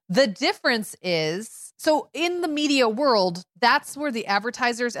 The difference is, so in the media world, that's where the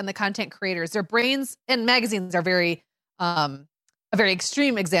advertisers and the content creators, their brains, and magazines are a very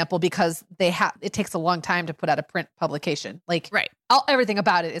extreme example, because it takes a long time to put out a print publication. Like right. Everything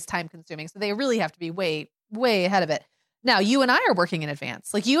about it is time consuming. So they really have to be way, way ahead of it. Now, you and I are working in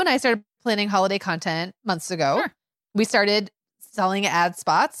advance. Like you and I started planning holiday content months ago. Sure. We started selling ad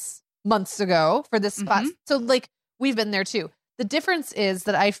spots months ago for this spot. So like we've been there too. The difference is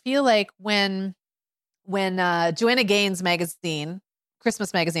that I feel like when Joanna Gaines magazine,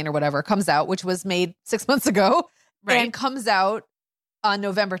 Christmas magazine or whatever, comes out, which was made 6 months ago, right, and comes out on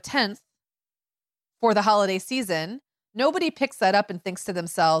November 10th for the holiday season, nobody picks that up and thinks to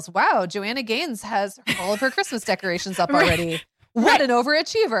themselves, wow, Joanna Gaines has all of her Christmas decorations up already. What an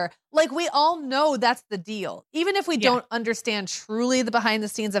overachiever. Like we all know that's the deal. Even if we don't understand truly the behind the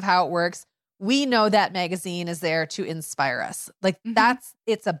scenes of how it works, we know that magazine is there to inspire us. Like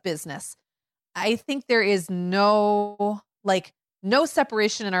it's a business. I think there is no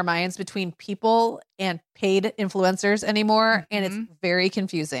separation in our minds between people and paid influencers anymore. And it's very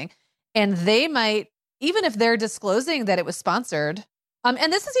confusing. And they might, even if they're disclosing that it was sponsored,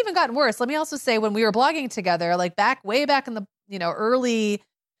 and this has even gotten worse. Let me also say, when we were blogging together, like way back in the, early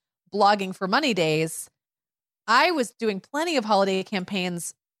blogging for money days, I was doing plenty of holiday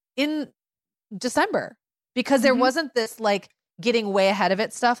campaigns in December, because there wasn't this like getting way ahead of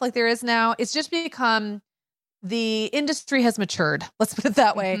it stuff like there is now. It's just become, the industry has matured. Let's put it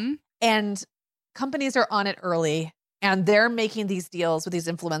that way. And companies are on it early, and they're making these deals with these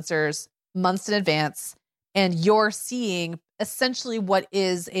influencers months in advance. And you're seeing essentially what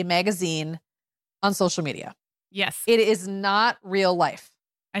is a magazine on social media. Yes. It is not real life.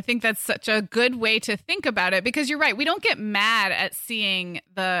 I think that's such a good way to think about it, because you're right. We don't get mad at seeing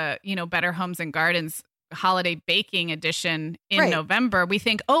the, Better Homes and Gardens holiday baking edition in November. We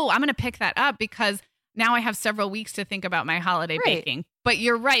think, oh, I'm going to pick that up because now I have several weeks to think about my holiday baking. But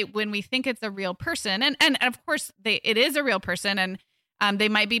you're right. When we think it's a real person, and of course it is a real person, and they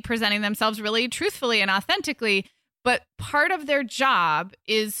might be presenting themselves really truthfully and authentically, but part of their job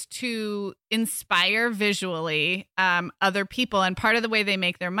is to inspire visually other people. And part of the way they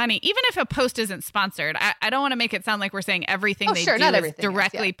make their money, even if a post isn't sponsored, I don't want to make it sound like we're saying everything do is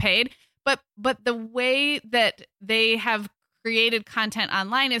directly paid. But the way that they have created content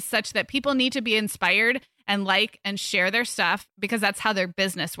online is such that people need to be inspired and like and share their stuff, because that's how their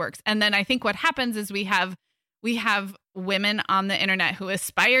business works. And then I think what happens is we have women on the internet who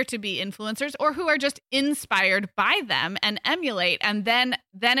aspire to be influencers, or who are just inspired by them and emulate. And then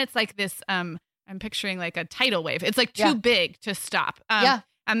it's like this, I'm picturing like a tidal wave. It's like too big to stop.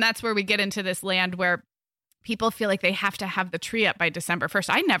 And that's where we get into this land where people feel like they have to have the tree up by December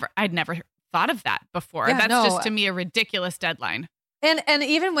 1st. I'd never thought of that before. Just to me a ridiculous deadline. And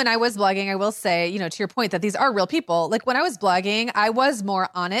even when I was blogging, I will say, to your point that these are real people. Like when I was blogging, I was more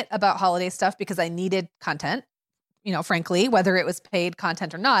on it about holiday stuff because I needed content frankly, whether it was paid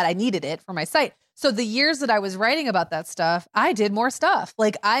content or not, I needed it for my site. So the years that I was writing about that stuff, I did more stuff.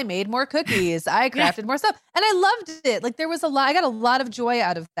 Like I made more cookies, I crafted more stuff, and I loved it. Like I got a lot of joy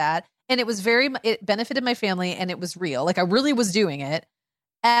out of that. And it benefited my family and it was real. Like I really was doing it.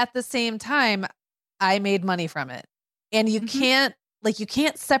 At the same time, I made money from it. And you can't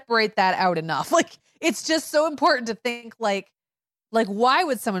separate that out enough. Like it's just so important to think like why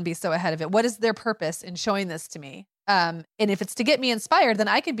would someone be so ahead of it? What is their purpose in showing this to me? And if it's to get me inspired, then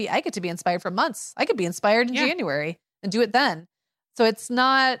I get to be inspired for months. I could be inspired in January and do it then. So it's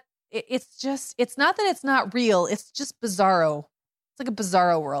not that it's not real. It's just bizarro. It's like a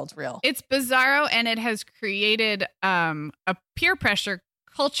bizarro world real. It's bizarro, and it has created a peer pressure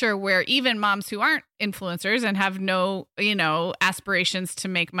culture where even moms who aren't influencers and have no, aspirations to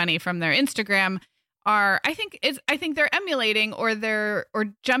make money from their Instagram I think they're emulating or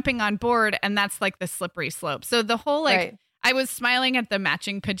jumping on board, and that's like the slippery slope. So the whole I was smiling at the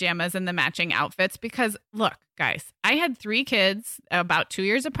matching pajamas and the matching outfits because look, guys, I had 3 kids about 2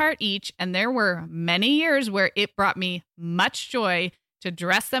 years apart each, and there were many years where it brought me much joy to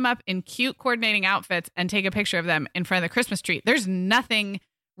dress them up in cute coordinating outfits and take a picture of them in front of the Christmas tree. There's nothing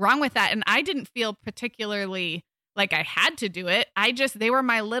wrong with that, and I didn't feel particularly like I had to do it. They were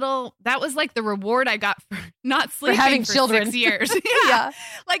that was like the reward I got for not sleeping for having children. 6 years. Yeah.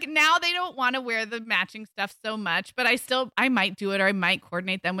 Like now they don't want to wear the matching stuff so much, but I might do it, or I might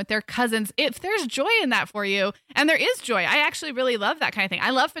coordinate them with their cousins. If there's joy in that for you, and there is joy, I actually really love that kind of thing.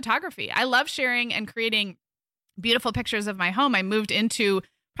 I love photography. I love sharing and creating beautiful pictures of my home. I moved into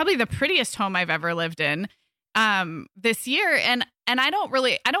probably the prettiest home I've ever lived in this year. And I don't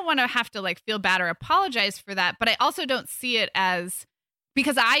want to have to like feel bad or apologize for that, but I also don't see it as,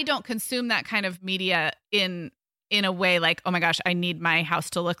 because I don't consume that kind of media in a way like, oh my gosh, I need my house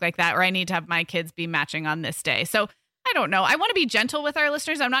to look like that, or I need to have my kids be matching on this day. So I don't know. I want to be gentle with our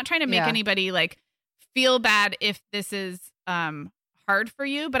listeners. I'm not trying to make anybody like feel bad if this is hard for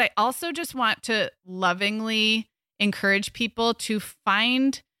you, but I also just want to lovingly encourage people to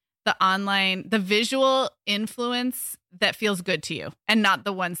find the visual influence that feels good to you and not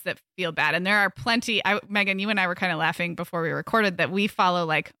the ones that feel bad. And there are plenty. Megan, you and I were kind of laughing before we recorded that we follow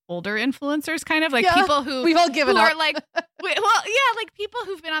like older influencers, kind of like people who we've all given up. Are like, like people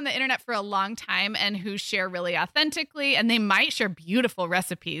who've been on the internet for a long time and who share really authentically, and they might share beautiful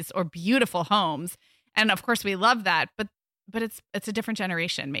recipes or beautiful homes. And of course we love that, but it's a different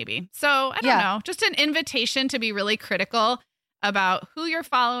generation maybe. So I don't know, just an invitation to be really critical about who you're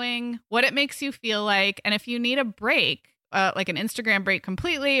following, what it makes you feel like. And if you need a break, like an Instagram break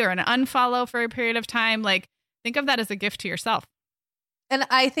completely or an unfollow for a period of time, like think of that as a gift to yourself. And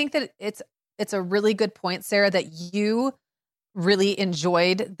I think that it's a really good point, Sarah, that you really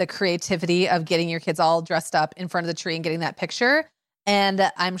enjoyed the creativity of getting your kids all dressed up in front of the tree and getting that picture. And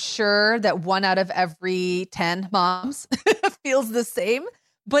I'm sure that 1 out of every 10 moms feels the same,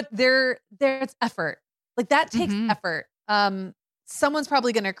 but there's effort. Like that takes effort. Someone's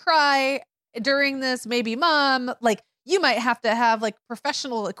probably going to cry during this, maybe mom, like you might have to have like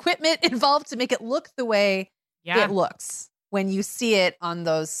professional equipment involved to make it look the way it looks when you see it on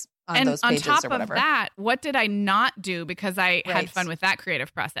those pages on top or whatever. Of that, what did I not do because I had fun with that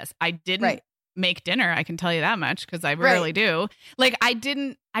creative process? I didn't make dinner. I can tell you that much because I rarely do. Like I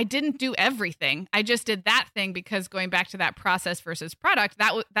didn't do everything. I just did that thing because going back to that process versus product,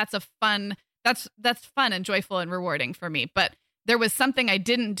 that's fun and joyful and rewarding for me. But there was something I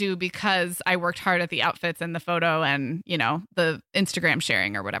didn't do because I worked hard at the outfits and the photo and, the Instagram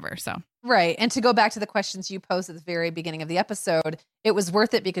sharing or whatever. So. Right. And to go back to the questions you posed at the very beginning of the episode, it was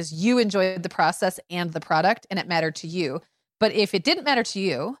worth it because you enjoyed the process and the product and it mattered to you. But if it didn't matter to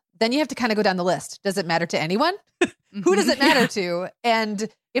you, then you have to kind of go down the list. Does it matter to anyone? Who does it matter to? And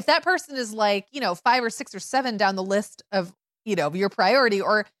if that person is like, 5 or 6 or 7 down the list of, your priority,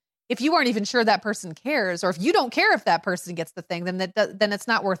 or if you aren't even sure that person cares, or if you don't care if that person gets the thing, then it's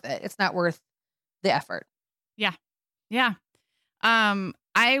not worth it. It's not worth the effort. Yeah. Yeah.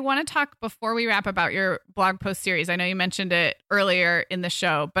 I want to talk before we wrap about your blog post series. I know you mentioned it earlier in the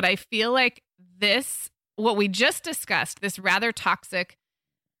show, but I feel like what we just discussed, this rather toxic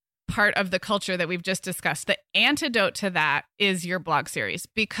part of the culture that we've just discussed, the antidote to that is your blog series.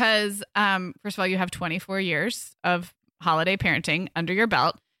 Because first of all, you have 24 years of holiday parenting under your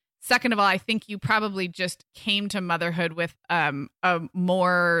belt. Second of all, I think you probably just came to motherhood with a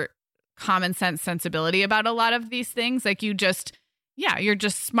more common sense sensibility about a lot of these things. Like you're just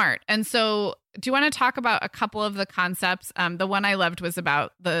smart. And so do you want to talk about a couple of the concepts? The one I loved was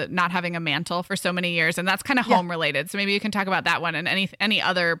about the not having a mantle for so many years. And that's kind of home related. So maybe you can talk about that one and any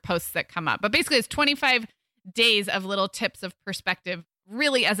other posts that come up. But basically it's 25 days of little tips of perspective,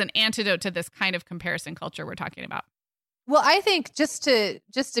 really as an antidote to this kind of comparison culture we're talking about. Well, I think just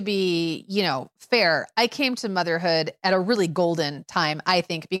to be, fair, I came to motherhood at a really golden time, I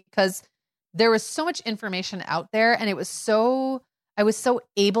think, because there was so much information out there, and I was so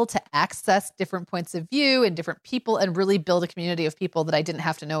able to access different points of view and different people and really build a community of people that I didn't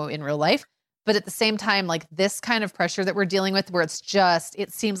have to know in real life. But at the same time, like this kind of pressure that we're dealing with, where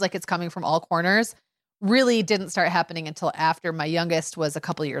it seems like it's coming from all corners, really didn't start happening until after my youngest was a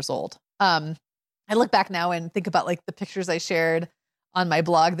couple years old. I look back now and think about like the pictures I shared on my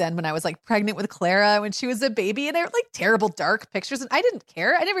blog then when I was like pregnant with Clara when she was a baby, and they were like terrible dark pictures, and I didn't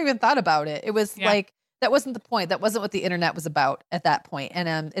care. I never even thought about it. It was like, that wasn't the point. That wasn't what the internet was about at that point.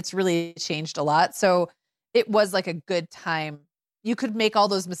 And it's really changed a lot. So it was like a good time. You could make all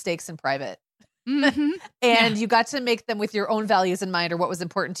those mistakes in private. Mm-hmm. And you got to make them with your own values in mind or what was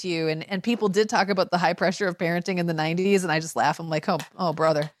important to you. And people did talk about the high pressure of parenting in the 90s. And I just laugh. I'm like, oh,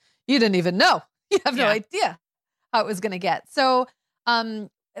 brother, you didn't even know. You have no idea how it was going to get. So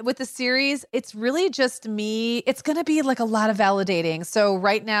with the series, it's really just me. It's going to be like a lot of validating. So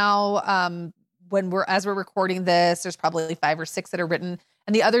right now, as we're recording this, there's probably 5 or 6 that are written.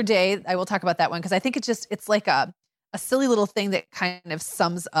 And the other day, I will talk about that one because I think it's like a silly little thing that kind of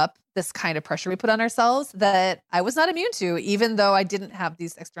sums up this kind of pressure we put on ourselves that I was not immune to, even though I didn't have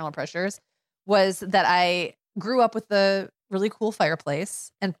these external pressures, was that I grew up with the really cool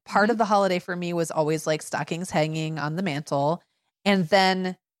fireplace. And part of the holiday for me was always like stockings hanging on the mantle. And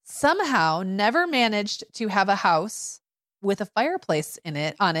then somehow never managed to have a house with a fireplace in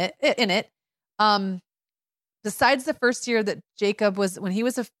it. Besides the first year that Jacob when he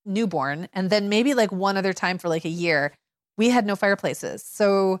was a newborn, and then maybe like one other time for like a year, we had no fireplaces.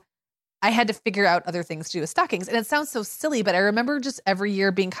 So I had to figure out other things to do with stockings. And it sounds so silly, but I remember just every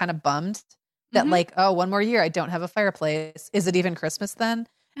year being kind of bummed that like, oh, one more year, I don't have a fireplace. Is it even Christmas then?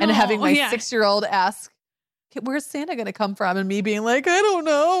 And having my 6-year-old ask, where's Santa going to come from? And me being like, I don't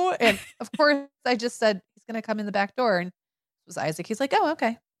know. And of course I just said, he's going to come in the back door. And it was Isaac. He's like, oh,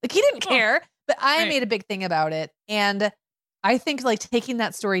 okay. Like he didn't care, but I made a big thing about it. And I think like taking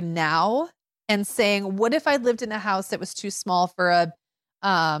that story now and saying, what if I lived in a house that was too small for a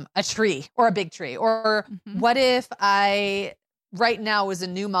tree or a big tree? Or what if I right now was a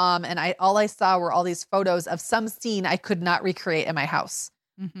new mom and all I saw were all these photos of some scene I could not recreate in my house.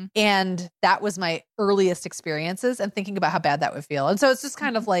 And that was my earliest experiences and thinking about how bad that would feel. And so it's just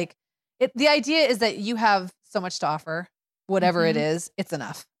kind of like the idea is that you have so much to offer, whatever it is, it's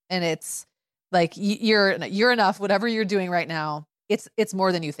enough. And it's like, you're enough, whatever you're doing right now, it's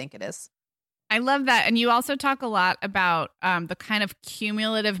more than you think it is. I love that. And you also talk a lot about the kind of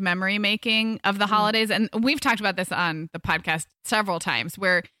cumulative memory making of the holidays. And we've talked about this on the podcast several times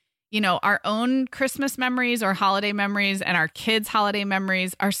where, our own Christmas memories or holiday memories and our kids' holiday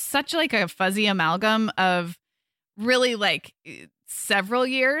memories are such like a fuzzy amalgam of really like several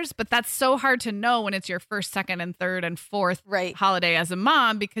years. But that's so hard to know when it's your first, second, and third and fourth holiday as a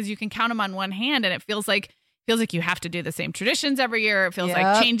mom, because you can count them on one hand and it feels like you have to do the same traditions every year. It feels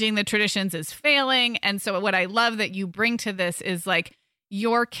like changing the traditions is failing. And so what I love that you bring to this is like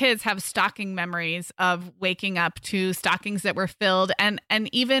your kids have stocking memories of waking up to stockings that were filled and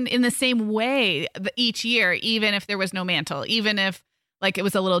even in the same way each year, even if there was no mantle, even if like it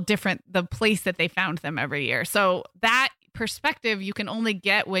was a little different, the place that they found them every year. So that perspective you can only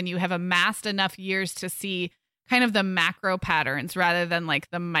get when you have amassed enough years to see kind of the macro patterns rather than like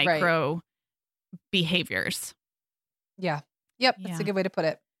the micro behaviors. Yeah. Yep. That's a good way to put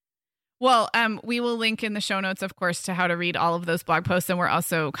it. Well, we will link in the show notes, of course, to how to read all of those blog posts. And we're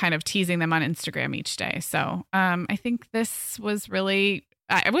also kind of teasing them on Instagram each day. So I think this was really,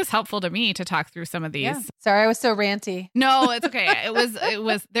 it was helpful to me to talk through some of these. Yeah. Sorry, I was so ranty. No, it's okay. It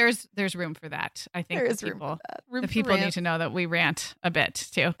was, there's room for that. I think the people need to know that we rant a bit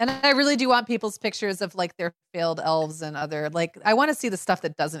too. And I really do want people's pictures of like their failed elves and other, like, I want to see the stuff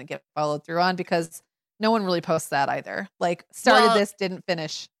that doesn't get followed through on because no one really posts that either. Like this, didn't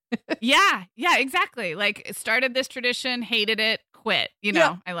finish. Yeah, exactly. Like started this tradition, hated it, quit.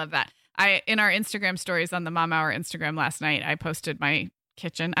 I love that. In our Instagram stories on the Mom Hour Instagram last night, I posted my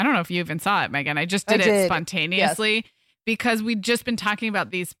kitchen. I don't know if you even saw it, Megan. I just did it spontaneously because we'd just been talking about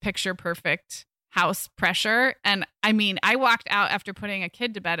these picture perfect house pressure. And I mean, I walked out after putting a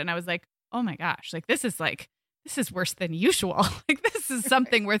kid to bed and I was like, oh my gosh, this is worse than usual. Like this is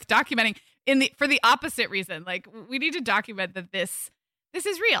something worth documenting for the opposite reason. Like we need to document that this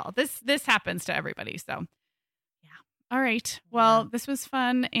is real. This happens to everybody. So All right. Well, this was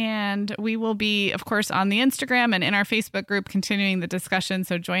fun. And we will be, of course, on the Instagram and in our Facebook group continuing the discussion.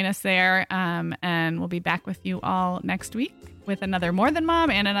 So join us there. And we'll be back with you all next week with another More Than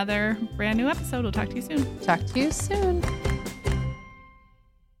Mom and another brand new episode. We'll talk to you soon. Talk to you soon.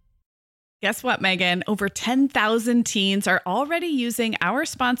 Guess what, Megan? Over 10,000 teens are already using our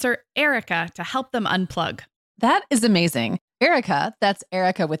sponsor, Erica, to help them unplug. That is amazing. Erica, that's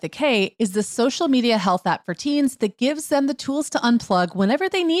Erica with a K, is the social media health app for teens that gives them the tools to unplug whenever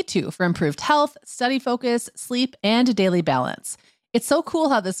they need to for improved health, study focus, sleep, and daily balance. It's so cool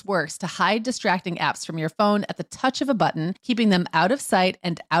how this works to hide distracting apps from your phone at the touch of a button, keeping them out of sight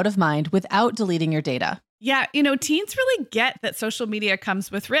and out of mind without deleting your data. Yeah, teens really get that social media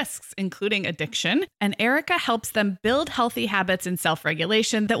comes with risks, including addiction, and Erica helps them build healthy habits and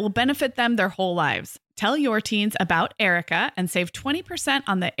self-regulation that will benefit them their whole lives. Tell your teens about Erica and save 20%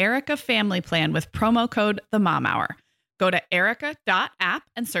 on the Erica family plan with promo code TheMomHour. Go to erica.app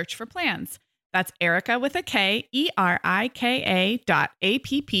and search for plans. That's Erica with a K, ERIKA.app,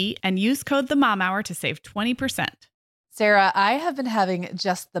 and use code TheMomHour to save 20%. Sarah, I have been having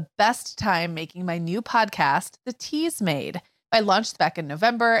just the best time making my new podcast, The Teas Made. I launched back in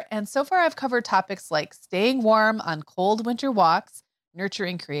November, and so far I've covered topics like staying warm on cold winter walks,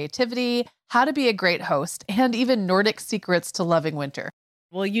 nurturing creativity, how to be a great host, and even Nordic secrets to loving winter.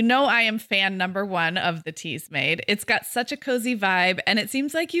 Well, I am fan number one of The Teas Made. It's got such a cozy vibe, and it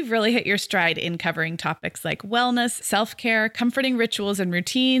seems like you've really hit your stride in covering topics like wellness, self-care, comforting rituals and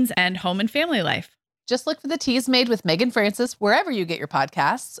routines, and home and family life. Just look for The Teas Made with Megan Francis wherever you get your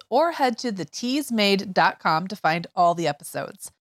podcasts, or head to theteasmade.com to find all the episodes.